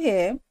told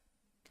here,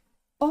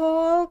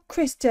 all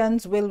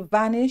Christians will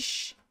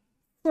vanish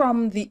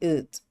from the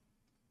earth.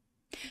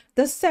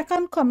 The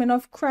second coming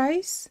of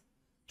Christ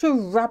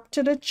to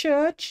rapture the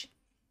church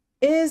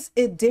is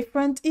a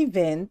different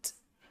event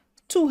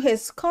to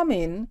his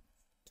coming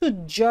to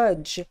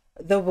judge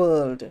the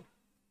world.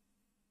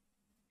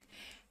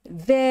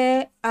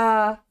 There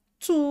are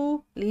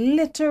two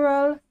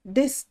literal,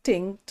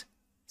 distinct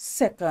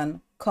second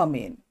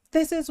coming.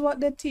 This is what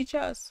they teach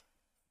us.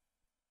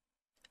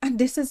 And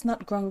this is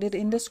not grounded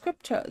in the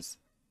scriptures.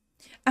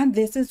 And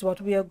this is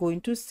what we are going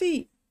to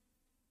see.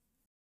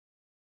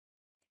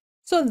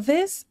 So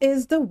this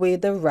is the way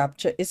the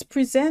rapture is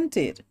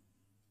presented.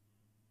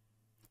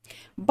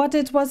 But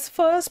it was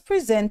first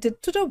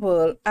presented to the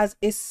world as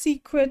a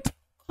secret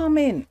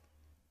coming.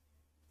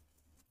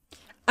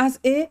 As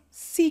a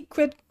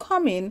secret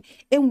coming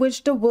in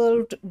which the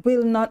world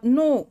will not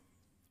know.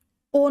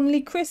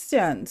 Only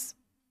Christians.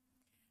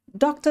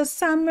 Dr.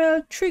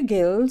 Samuel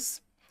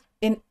Tregills,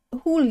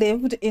 who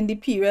lived in the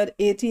period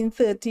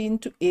 1813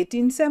 to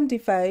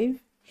 1875,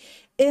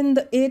 in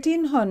the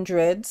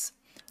 1800s,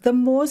 the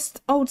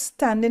most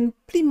outstanding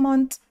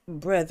Plymouth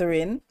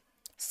brethren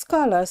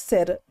scholar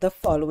said the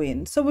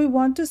following. So we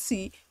want to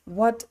see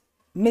what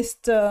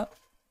Mr.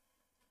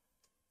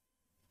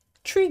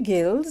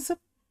 Trigils,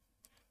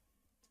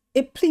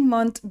 a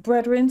Plymouth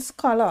Brethren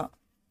scholar,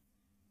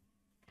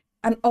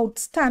 an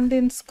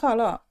outstanding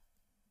scholar,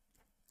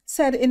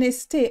 said in a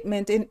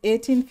statement in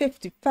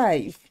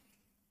 1855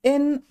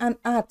 in an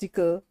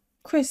article,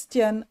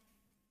 Christian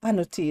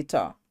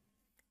Annotator.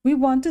 We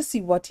want to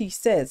see what he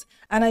says,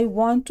 and I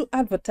want to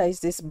advertise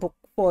this book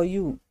for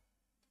you.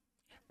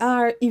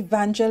 Are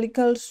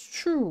Evangelicals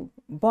True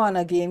Born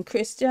Again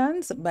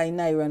Christians by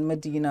Nyron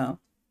Medina?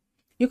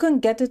 You can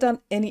get it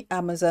on any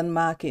Amazon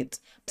market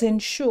to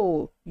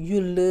ensure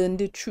you learn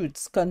the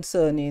truths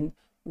concerning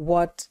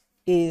what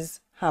is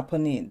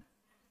happening.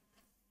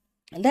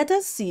 Let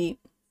us see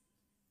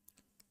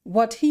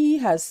what he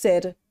has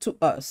said to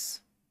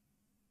us.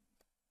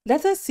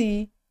 Let us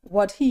see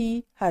what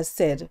he has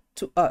said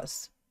to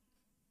us.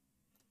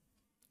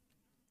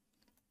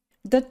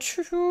 The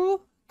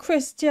true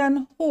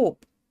Christian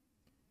hope.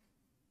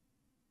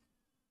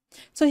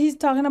 So he's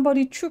talking about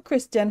the true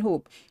Christian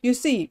hope. You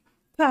see,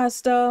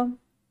 Pastor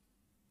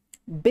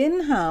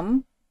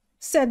Binham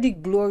said the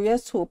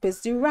glorious hope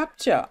is the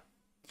rapture.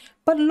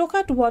 But look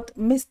at what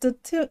Mr.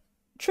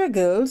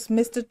 Trigils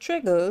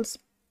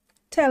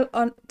tell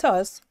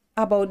us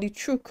about the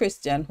true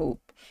Christian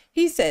hope.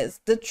 He says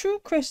the true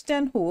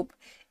Christian hope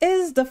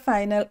is the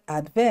final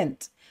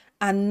advent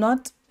and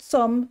not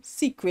some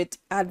secret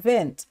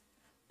advent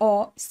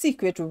or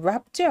secret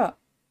rapture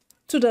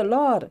to the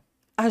Lord,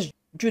 as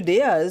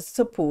Judeans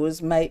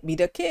suppose might be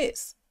the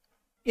case.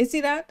 You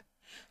see that?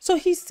 So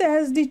he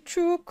says the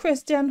true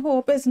Christian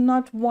hope is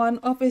not one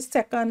of a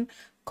second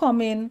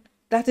coming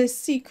that is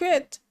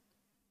secret.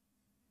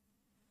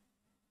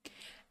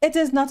 It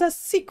is not a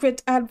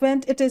secret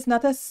advent. It is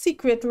not a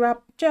secret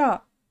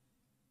rapture.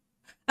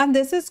 And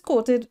this is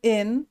quoted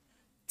in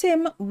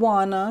Tim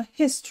Warner,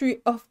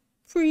 History of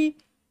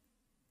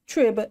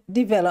Pre-Trib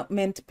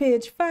Development,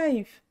 page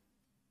 5.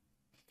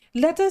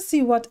 Let us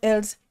see what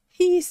else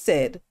he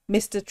said,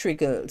 Mr.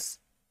 Trigils.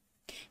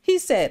 He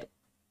said,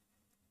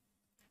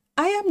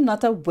 I am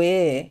not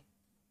aware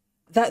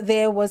that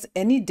there was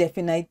any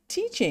definite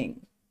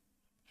teaching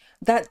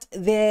that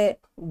there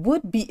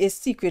would be a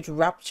secret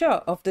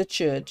rapture of the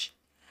church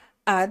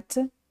at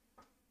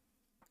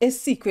a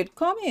secret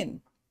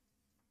coming,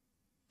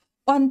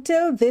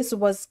 until this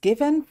was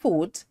given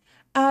forth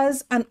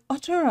as an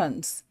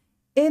utterance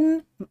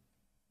in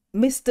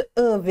Mr.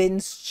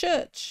 Irvin's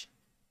church.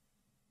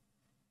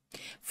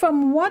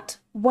 From what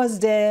was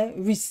there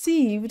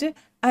received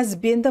as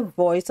being the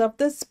voice of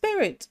the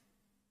Spirit.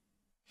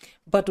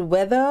 But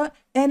whether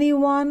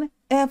anyone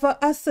ever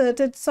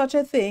asserted such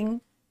a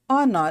thing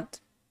or not,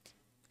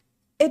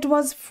 it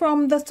was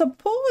from the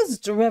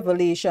supposed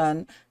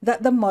revelation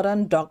that the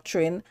modern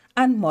doctrine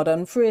and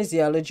modern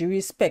phraseology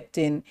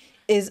respecting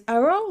is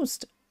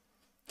aroused.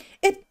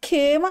 It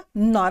came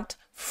not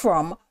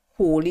from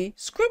Holy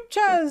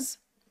Scriptures,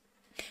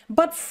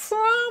 but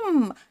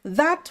from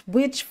that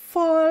which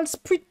false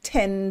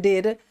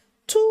pretended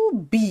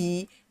to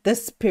be the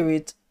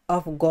Spirit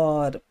of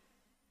God.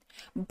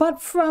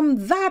 But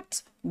from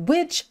that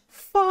which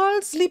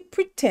falsely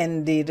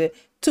pretended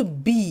to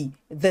be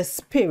the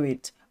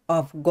Spirit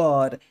of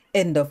God.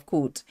 End of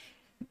quote.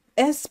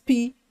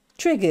 S.P.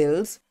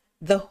 Trigils,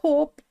 The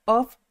Hope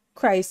of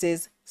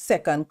Christ's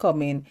Second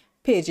Coming,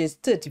 pages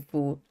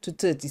 34 to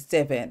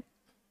 37.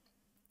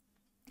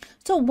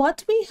 So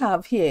what we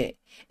have here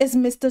is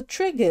Mr.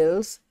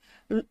 Trigils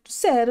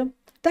said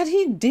that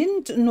he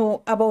didn't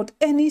know about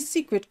any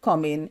secret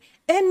coming,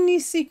 any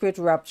secret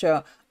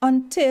rapture,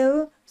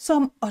 until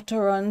some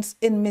utterance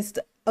in Mr.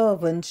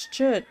 Irvin's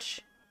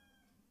church.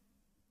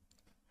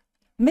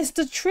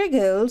 Mr.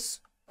 Trigils,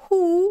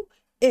 who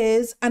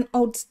is an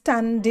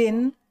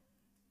outstanding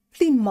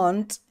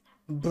Plymouth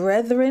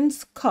Brethren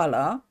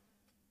scholar,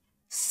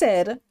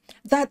 said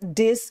that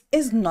this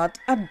is not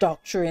a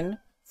doctrine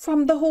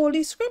from the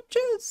Holy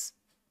Scriptures,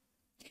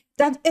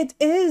 that it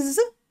is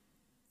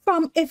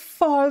from a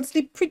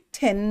falsely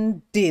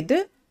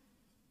pretended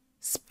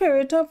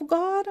Spirit of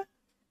God.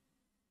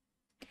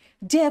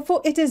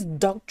 Therefore, it is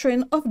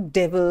doctrine of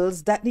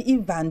devils that the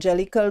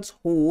evangelicals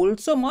hold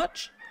so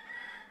much,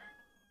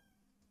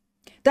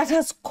 that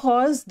has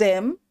caused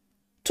them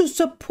to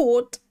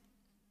support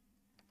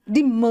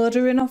the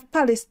murdering of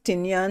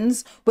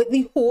Palestinians with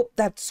the hope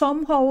that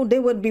somehow they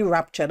would be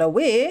raptured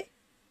away,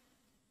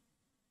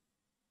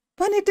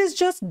 when it is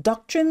just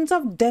doctrines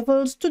of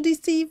devils to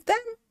deceive them.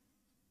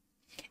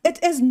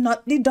 It is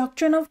not the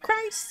doctrine of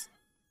Christ.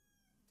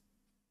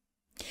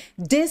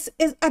 This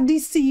is a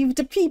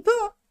deceived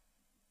people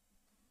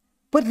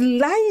with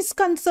lies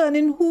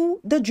concerning who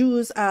the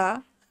Jews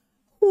are,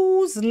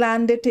 whose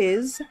land it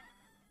is,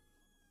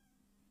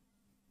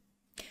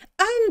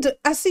 and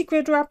a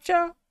secret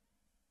rapture.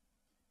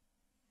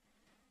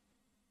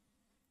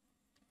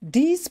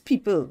 These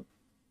people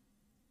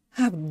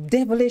have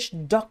devilish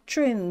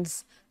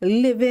doctrines,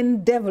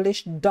 living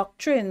devilish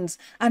doctrines,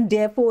 and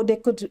therefore they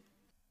could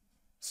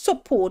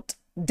support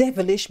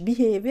devilish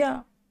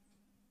behavior.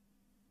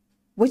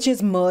 which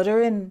is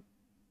murdering.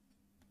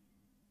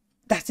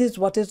 That is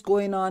what is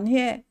going on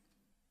here.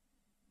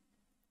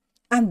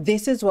 And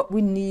this is what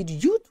we need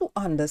you to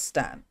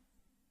understand.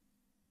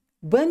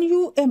 When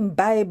you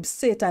imbibe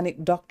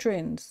satanic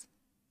doctrines,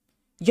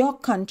 your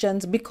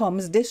conscience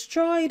becomes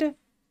destroyed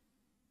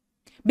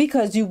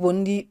because you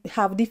won't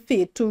have the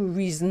faith to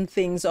reason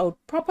things out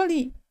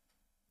properly.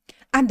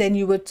 And then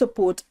you would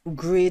support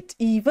great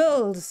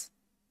evils.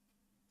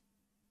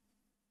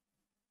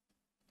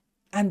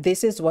 And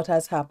this is what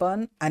has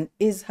happened and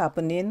is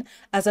happening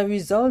as a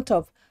result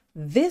of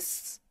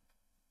this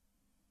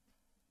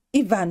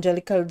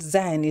evangelical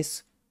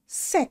Zionist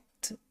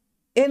sect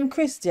in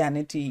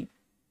Christianity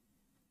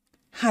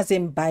has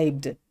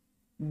imbibed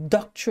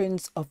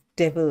doctrines of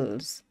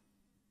devils.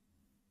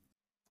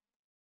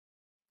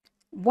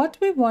 What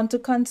we want to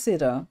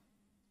consider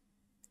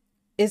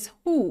is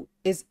who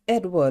is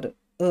Edward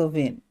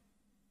Irving.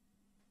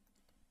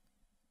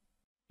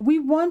 We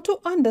want to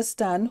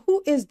understand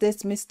who is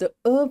this Mr.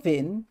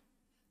 Irving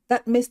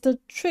that Mr.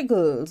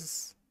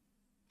 Triggles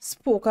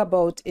spoke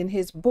about in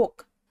his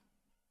book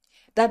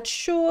that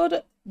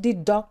showed the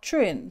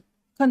doctrine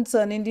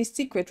concerning the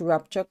secret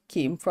rapture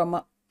came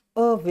from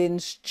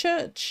Irving's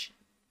church,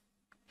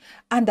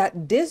 and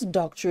that this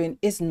doctrine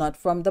is not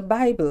from the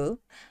Bible,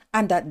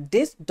 and that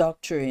this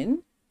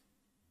doctrine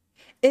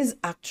is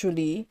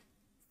actually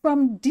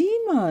from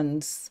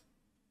demons,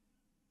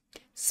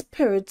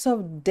 spirits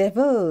of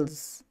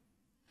devils.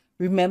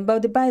 Remember,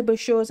 the Bible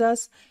shows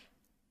us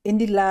in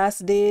the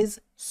last days,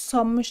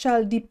 some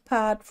shall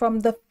depart from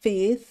the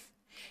faith,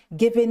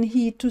 giving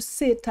heed to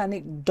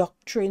satanic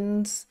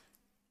doctrines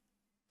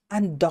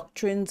and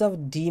doctrines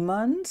of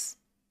demons.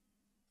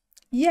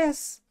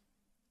 Yes,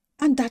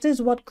 and that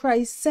is what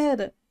Christ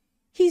said.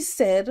 He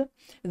said,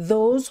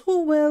 those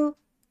who will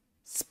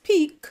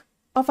speak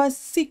of a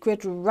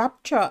secret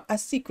rapture, a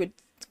secret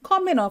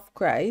coming of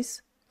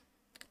Christ,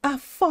 are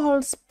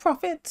false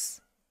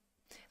prophets.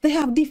 They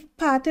have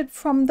departed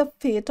from the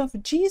faith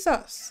of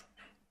Jesus.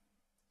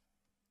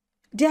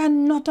 They are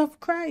not of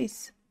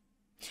Christ.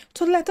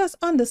 So let us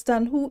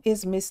understand who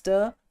is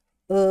Mr.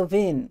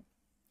 Irving.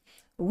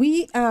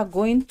 We are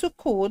going to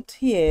quote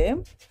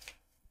here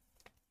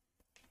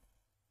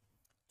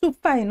to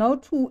find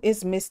out who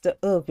is Mr.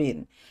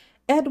 Irving.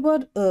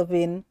 Edward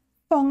Irving,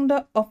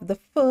 founder of the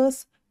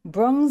first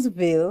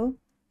Bronxville,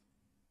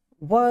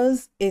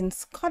 was in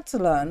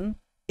Scotland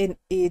in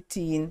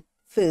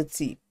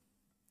 1830.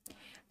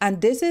 And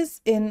this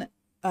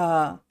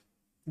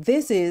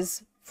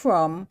is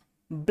from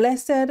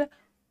Blessed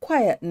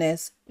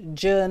Quietness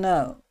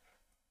Journal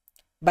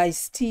by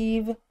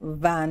Steve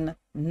Van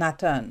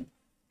Natten.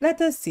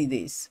 Let us see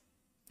this.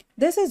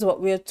 This is what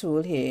we are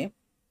told here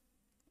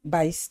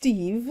by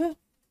Steve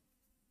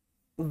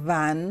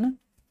Van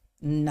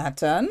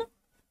Natten.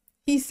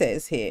 He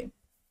says here,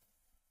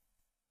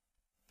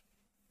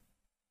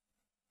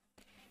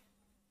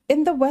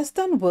 in the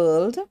Western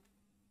world,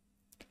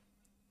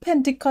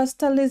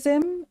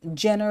 Pentecostalism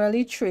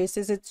generally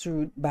traces its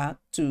root back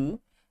to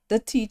the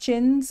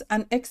teachings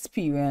and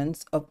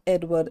experience of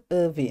Edward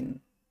Irving.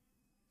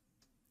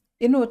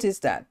 You notice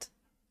that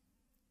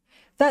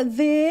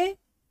they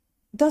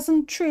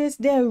doesn't trace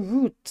their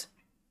root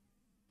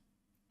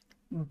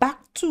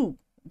back to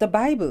the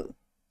Bible.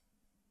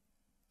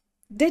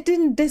 They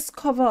didn't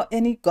discover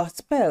any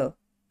gospel.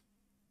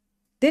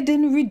 They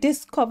didn't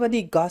rediscover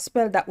the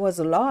gospel that was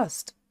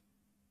lost.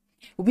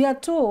 We are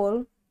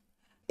told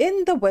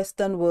in the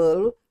Western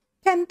world,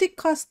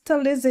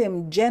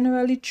 Pentecostalism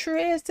generally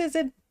traces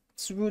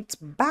its roots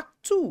back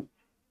to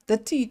the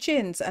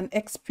teachings and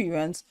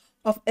experience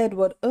of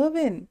Edward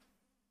Irving,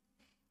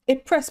 a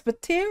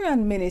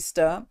Presbyterian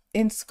minister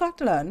in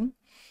Scotland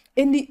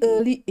in the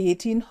early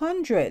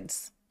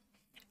 1800s.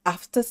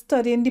 After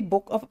studying the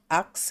book of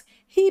Acts,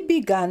 he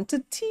began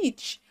to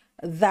teach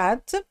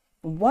that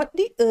what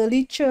the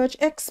early church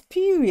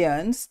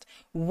experienced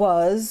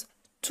was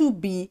to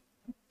be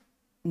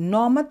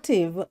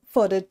normative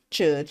for the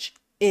church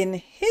in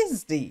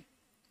his day.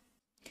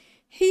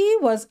 He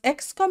was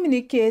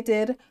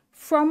excommunicated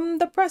from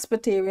the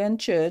Presbyterian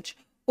Church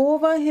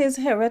over his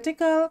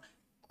heretical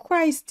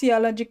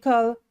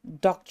Christological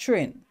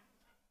doctrine.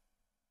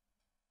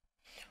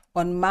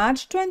 On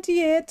March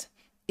 28,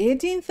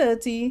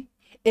 1830,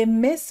 a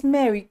Miss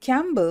Mary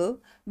Campbell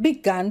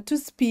began to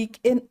speak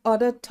in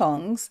other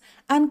tongues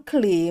and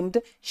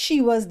claimed she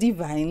was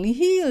divinely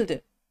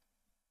healed.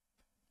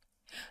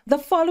 The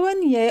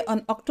following year,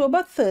 on October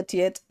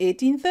 30th,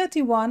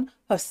 1831,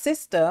 her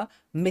sister,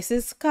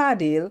 Mrs.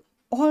 Cardale,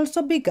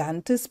 also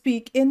began to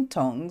speak in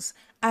tongues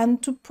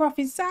and to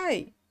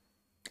prophesy.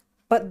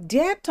 But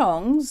their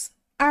tongues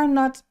are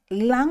not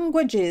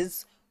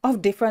languages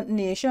of different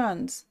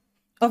nations,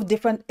 of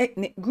different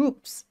ethnic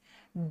groups.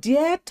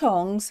 Their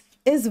tongues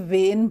is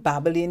vain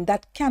babbling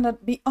that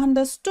cannot be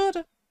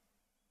understood.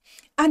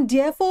 And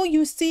therefore,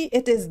 you see,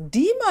 it is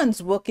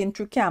demons working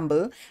through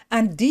Campbell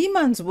and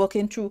demons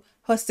working through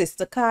her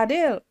sister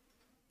Cardale.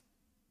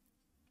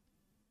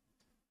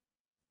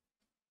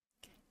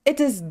 It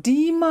is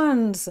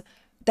demons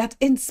that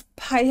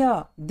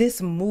inspire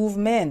this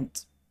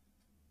movement.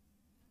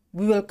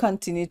 We will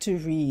continue to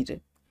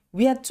read.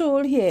 We are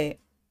told here,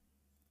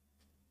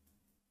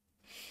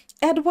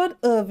 Edward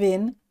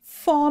Irving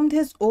formed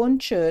his own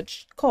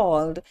church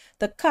called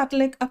the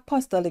Catholic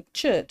Apostolic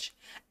Church,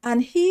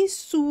 and he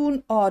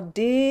soon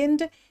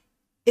ordained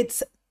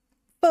its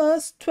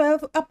first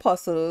 12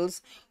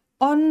 apostles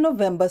on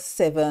November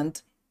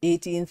 7th,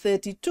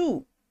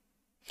 1832.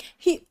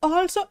 He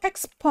also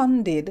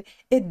expounded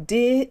a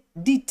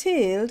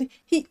detailed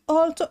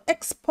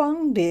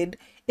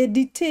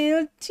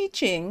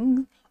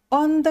teaching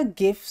on the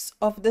gifts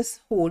of the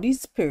Holy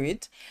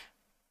Spirit,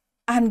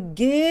 and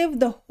gave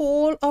the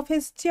whole of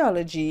his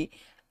theology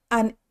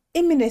an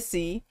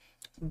imminency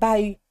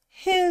by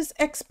his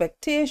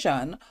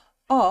expectation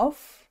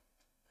of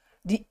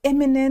the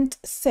imminent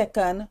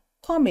second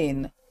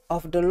coming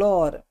of the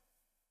Lord.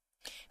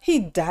 He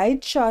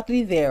died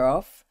shortly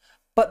thereof,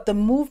 but the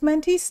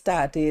movement he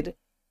started,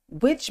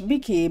 which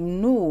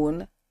became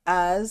known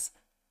as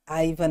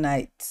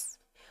Ivanites.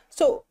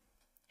 So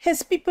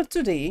his people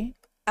today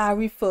are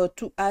referred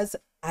to as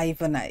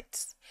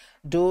Ivanites.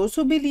 Those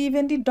who believe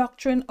in the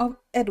doctrine of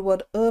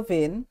Edward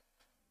Irving,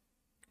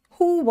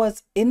 who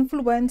was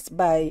influenced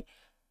by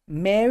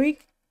Mary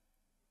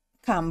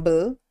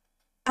Campbell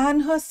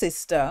and her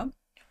sister,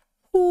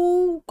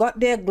 who got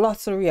their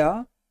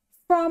glossaria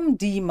from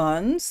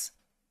demons.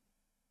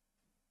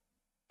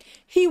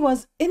 He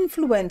was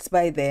influenced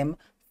by them,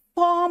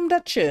 formed a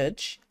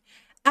church,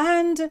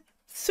 and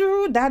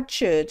through that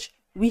church,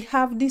 we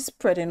have the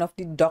spreading of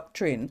the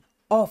doctrine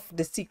of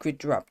the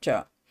secret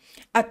rapture.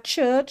 A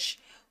church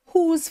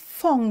whose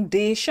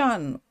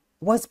foundation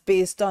was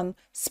based on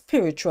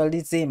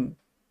spiritualism.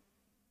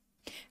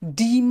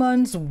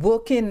 Demons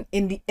working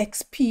in the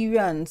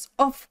experience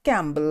of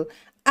Campbell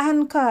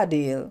and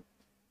Cardale,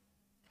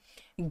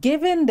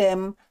 giving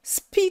them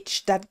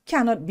speech that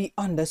cannot be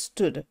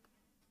understood.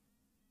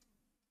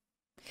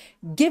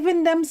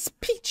 Giving them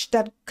speech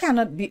that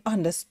cannot be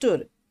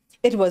understood.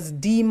 It was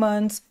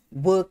demons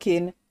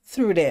working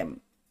through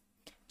them.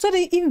 So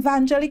the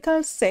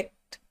evangelical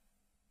sect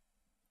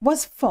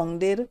was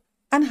founded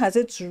and has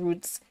its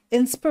roots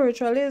in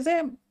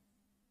spiritualism.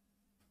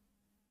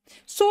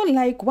 So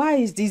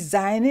likewise, the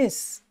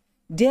Zionists,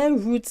 their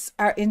roots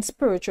are in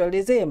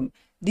spiritualism,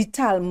 the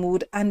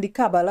Talmud and the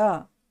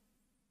Kabbalah,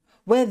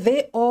 where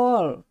they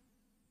all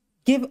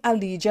give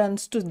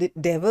allegiance to the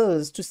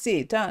devils, to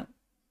Satan.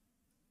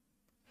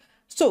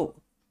 So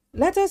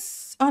let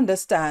us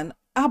understand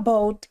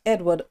about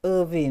Edward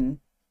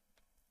Irving,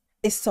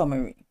 a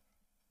summary.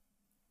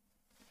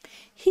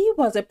 He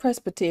was a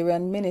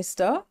Presbyterian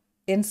minister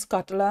in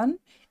Scotland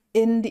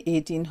in the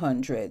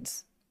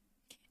 1800s.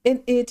 In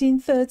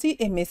 1830,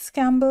 a Miss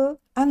Campbell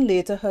and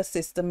later her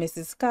sister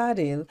Mrs.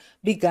 Cardale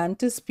began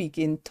to speak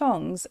in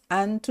tongues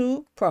and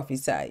to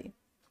prophesy.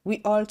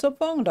 We also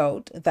found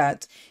out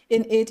that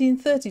in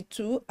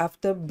 1832,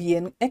 after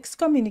being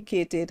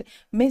excommunicated,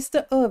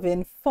 Mr.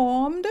 Irving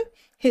formed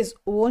his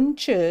own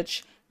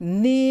church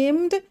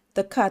named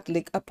the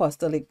Catholic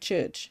Apostolic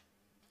Church.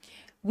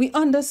 We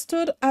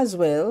understood as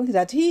well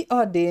that he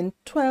ordained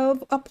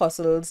 12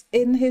 apostles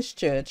in his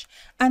church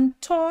and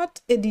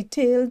taught a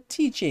detailed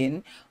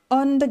teaching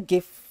on the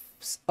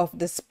gifts of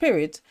the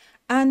Spirit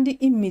and the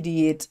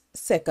immediate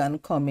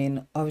second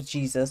coming of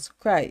Jesus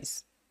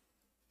Christ.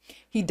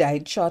 He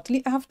died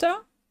shortly after,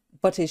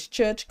 but his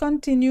church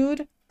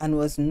continued and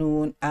was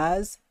known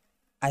as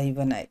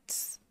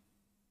Ivanites.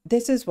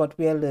 This is what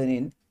we are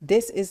learning.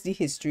 This is the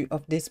history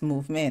of this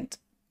movement.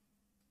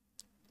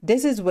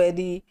 This is where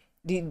the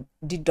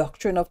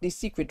doctrine of the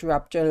secret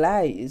rapture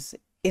lies,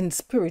 in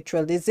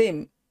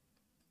spiritualism,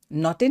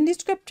 not in the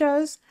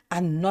scriptures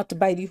and not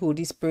by the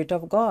Holy Spirit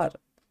of God.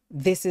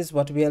 This is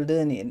what we are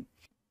learning.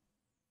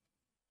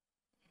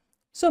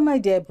 So my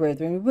dear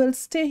brethren, we will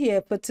stay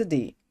here for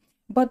today,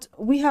 but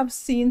we have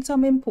seen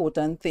some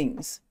important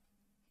things.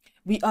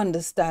 We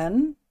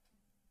understand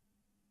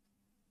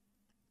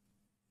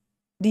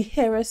the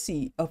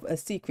heresy of a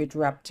secret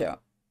rapture.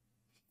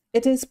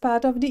 It is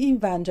part of the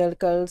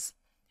Evangelicals'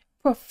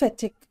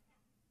 prophetic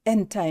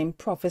end-time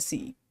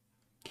prophecy,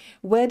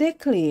 where they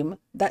claim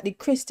that the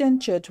Christian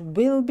church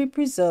will be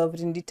preserved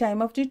in the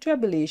time of the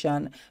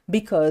tribulation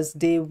because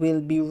they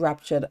will be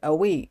raptured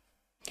away.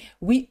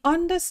 We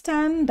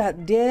understand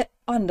that their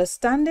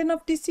understanding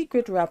of the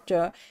secret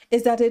rapture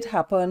is that it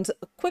happens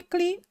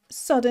quickly,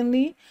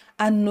 suddenly,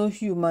 and no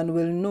human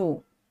will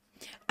know,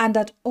 and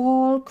that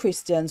all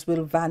Christians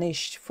will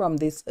vanish from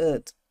this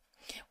earth.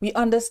 We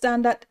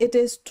understand that it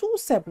is two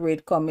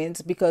separate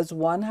comings because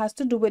one has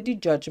to do with the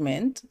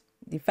judgment,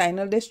 the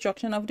final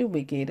destruction of the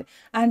wicked,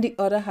 and the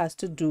other has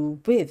to do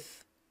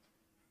with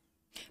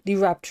the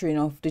rapturing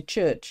of the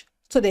church.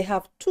 So they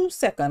have two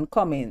second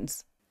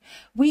comings.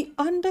 We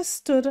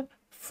understood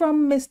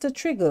from Mr.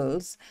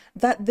 Triggles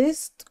that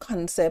this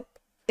concept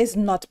is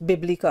not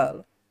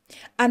biblical,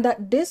 and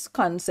that this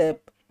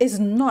concept is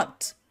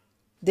not,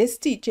 this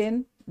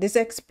teaching, this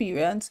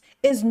experience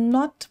is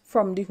not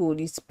from the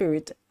Holy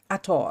Spirit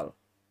at all.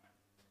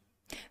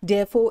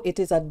 Therefore, it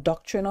is a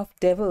doctrine of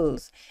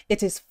devils.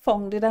 It is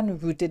founded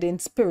and rooted in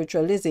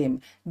spiritualism,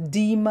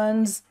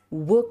 demons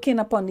working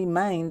upon the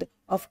mind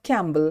of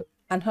Campbell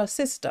and her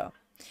sister,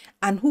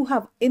 and who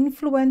have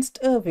influenced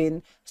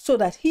Irving so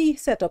that he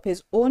set up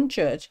his own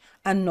church,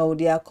 and now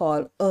they are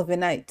called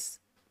Irvingites.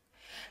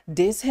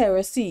 This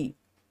heresy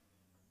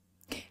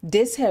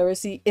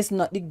is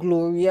not the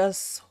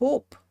glorious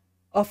hope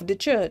of the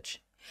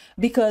church,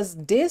 because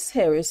this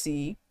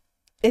heresy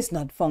is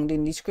not found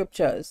in the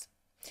scriptures.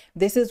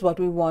 This is what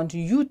we want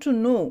you to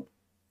know,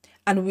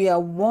 and we are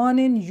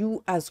warning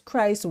you as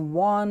Christ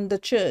warned the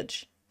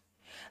church,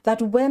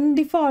 that when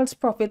the false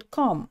prophet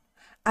come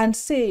and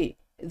say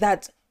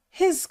that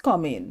his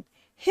coming,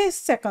 his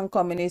second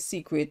coming is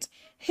secret,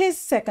 his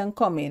second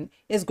coming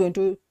is going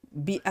to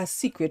be a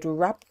secret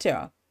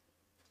rapture,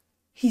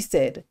 he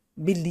said,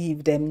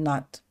 believe them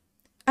not.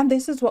 And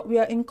this is what we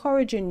are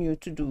encouraging you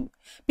to do.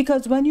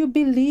 Because when you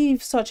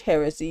believe such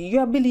heresy, you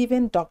are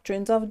believing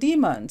doctrines of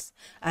demons.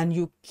 And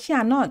you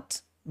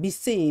cannot be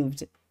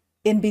saved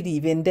in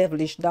believing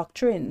devilish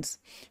doctrines.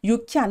 You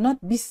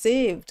cannot be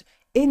saved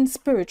in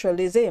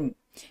spiritualism.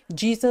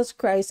 Jesus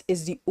Christ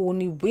is the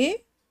only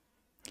way.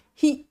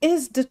 He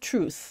is the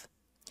truth.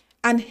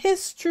 And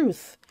his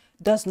truth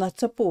does not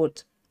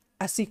support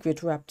a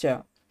secret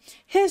rapture.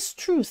 His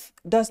truth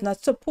does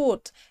not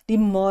support the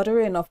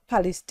murdering of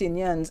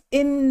Palestinians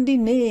in the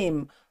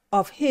name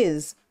of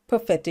his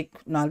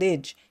prophetic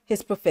knowledge,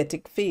 his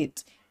prophetic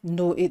faith.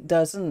 No, it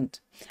doesn't.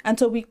 And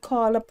so we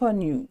call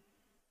upon you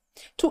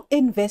to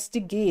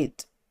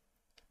investigate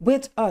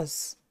with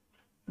us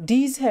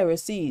these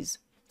heresies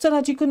so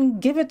that you can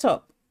give it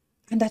up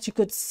and that you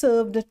could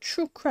serve the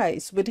true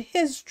Christ with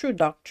his true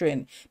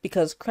doctrine,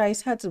 because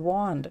Christ has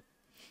warned,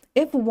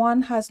 if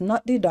one has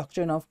not the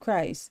doctrine of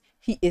Christ,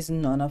 he is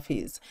none of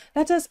his.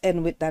 Let us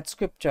end with that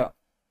scripture.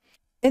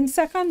 In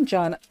 2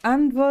 John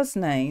and verse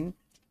 9,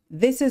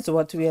 this is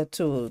what we are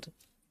told.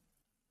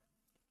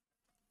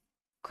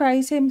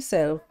 Christ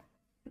himself,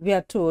 we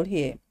are told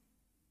here,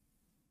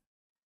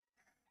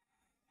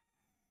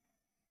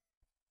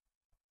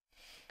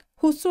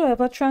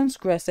 whosoever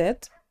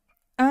transgresseth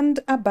and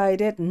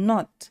abideth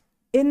not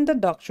in the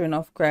doctrine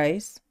of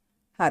Christ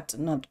hath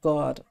not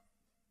God.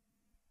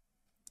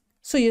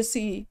 So you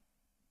see,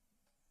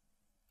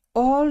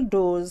 all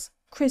those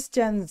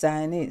Christian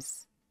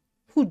Zionists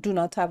who do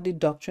not have the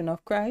doctrine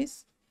of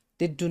Christ,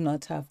 they do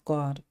not have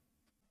God.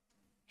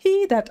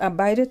 He that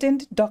abideth in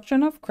the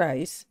doctrine of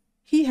Christ,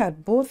 he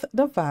had both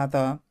the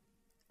Father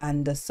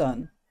and the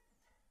Son.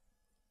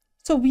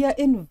 So we are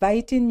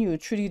inviting you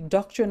through the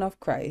doctrine of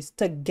Christ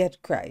to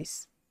get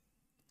Christ,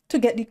 to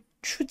get the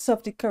truths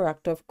of the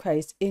character of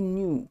Christ in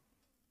you,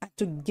 and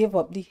to give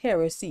up the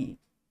heresy,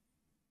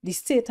 the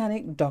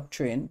satanic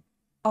doctrine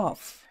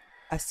of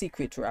a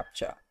secret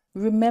rapture.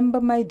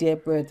 Remember, my dear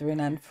brethren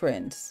and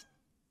friends,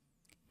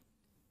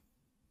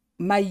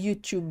 my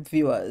YouTube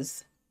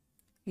viewers,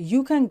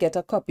 you can get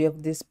a copy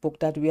of this book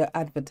that we are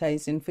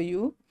advertising for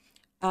you,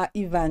 our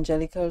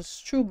Evangelicals,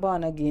 True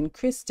Born Again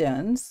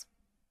Christians,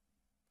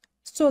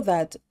 so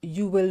that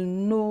you will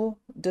know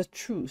the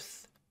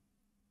truth.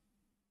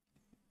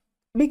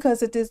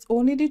 Because it is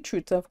only the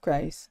truth of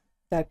Christ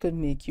that could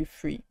make you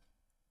free.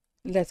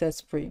 Let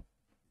us pray.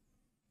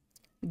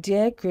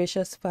 Dear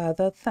gracious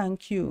Father,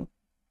 thank you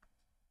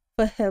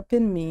for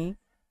helping me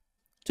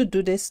to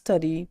do this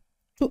study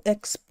to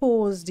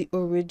expose the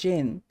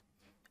origin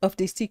of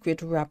the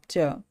secret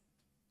rapture.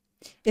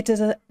 It is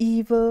an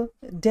evil,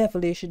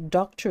 devilish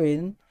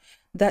doctrine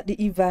that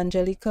the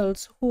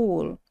evangelicals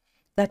hold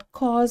that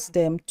caused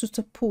them to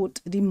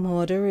support the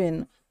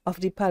murdering of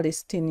the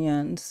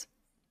Palestinians.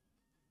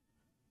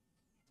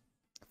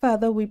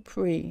 Father, we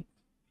pray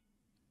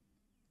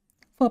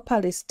for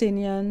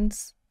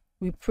Palestinians,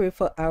 we pray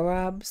for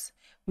Arabs,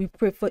 we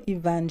pray for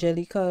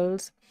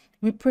evangelicals,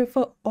 we pray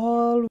for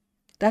all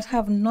that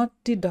have not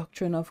the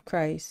doctrine of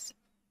Christ,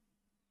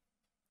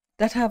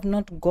 that have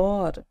not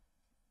God,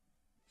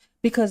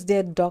 because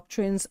their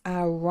doctrines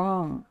are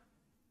wrong,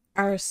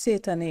 are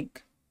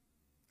satanic,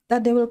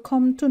 that they will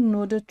come to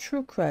know the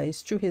true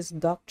Christ through his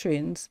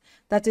doctrines.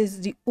 That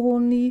is the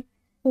only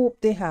hope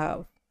they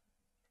have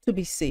to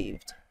be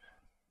saved,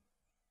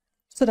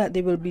 so that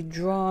they will be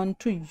drawn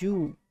to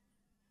you,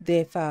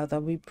 their Father,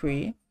 we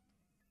pray.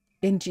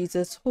 In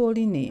Jesus'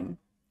 holy name,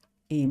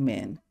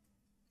 amen.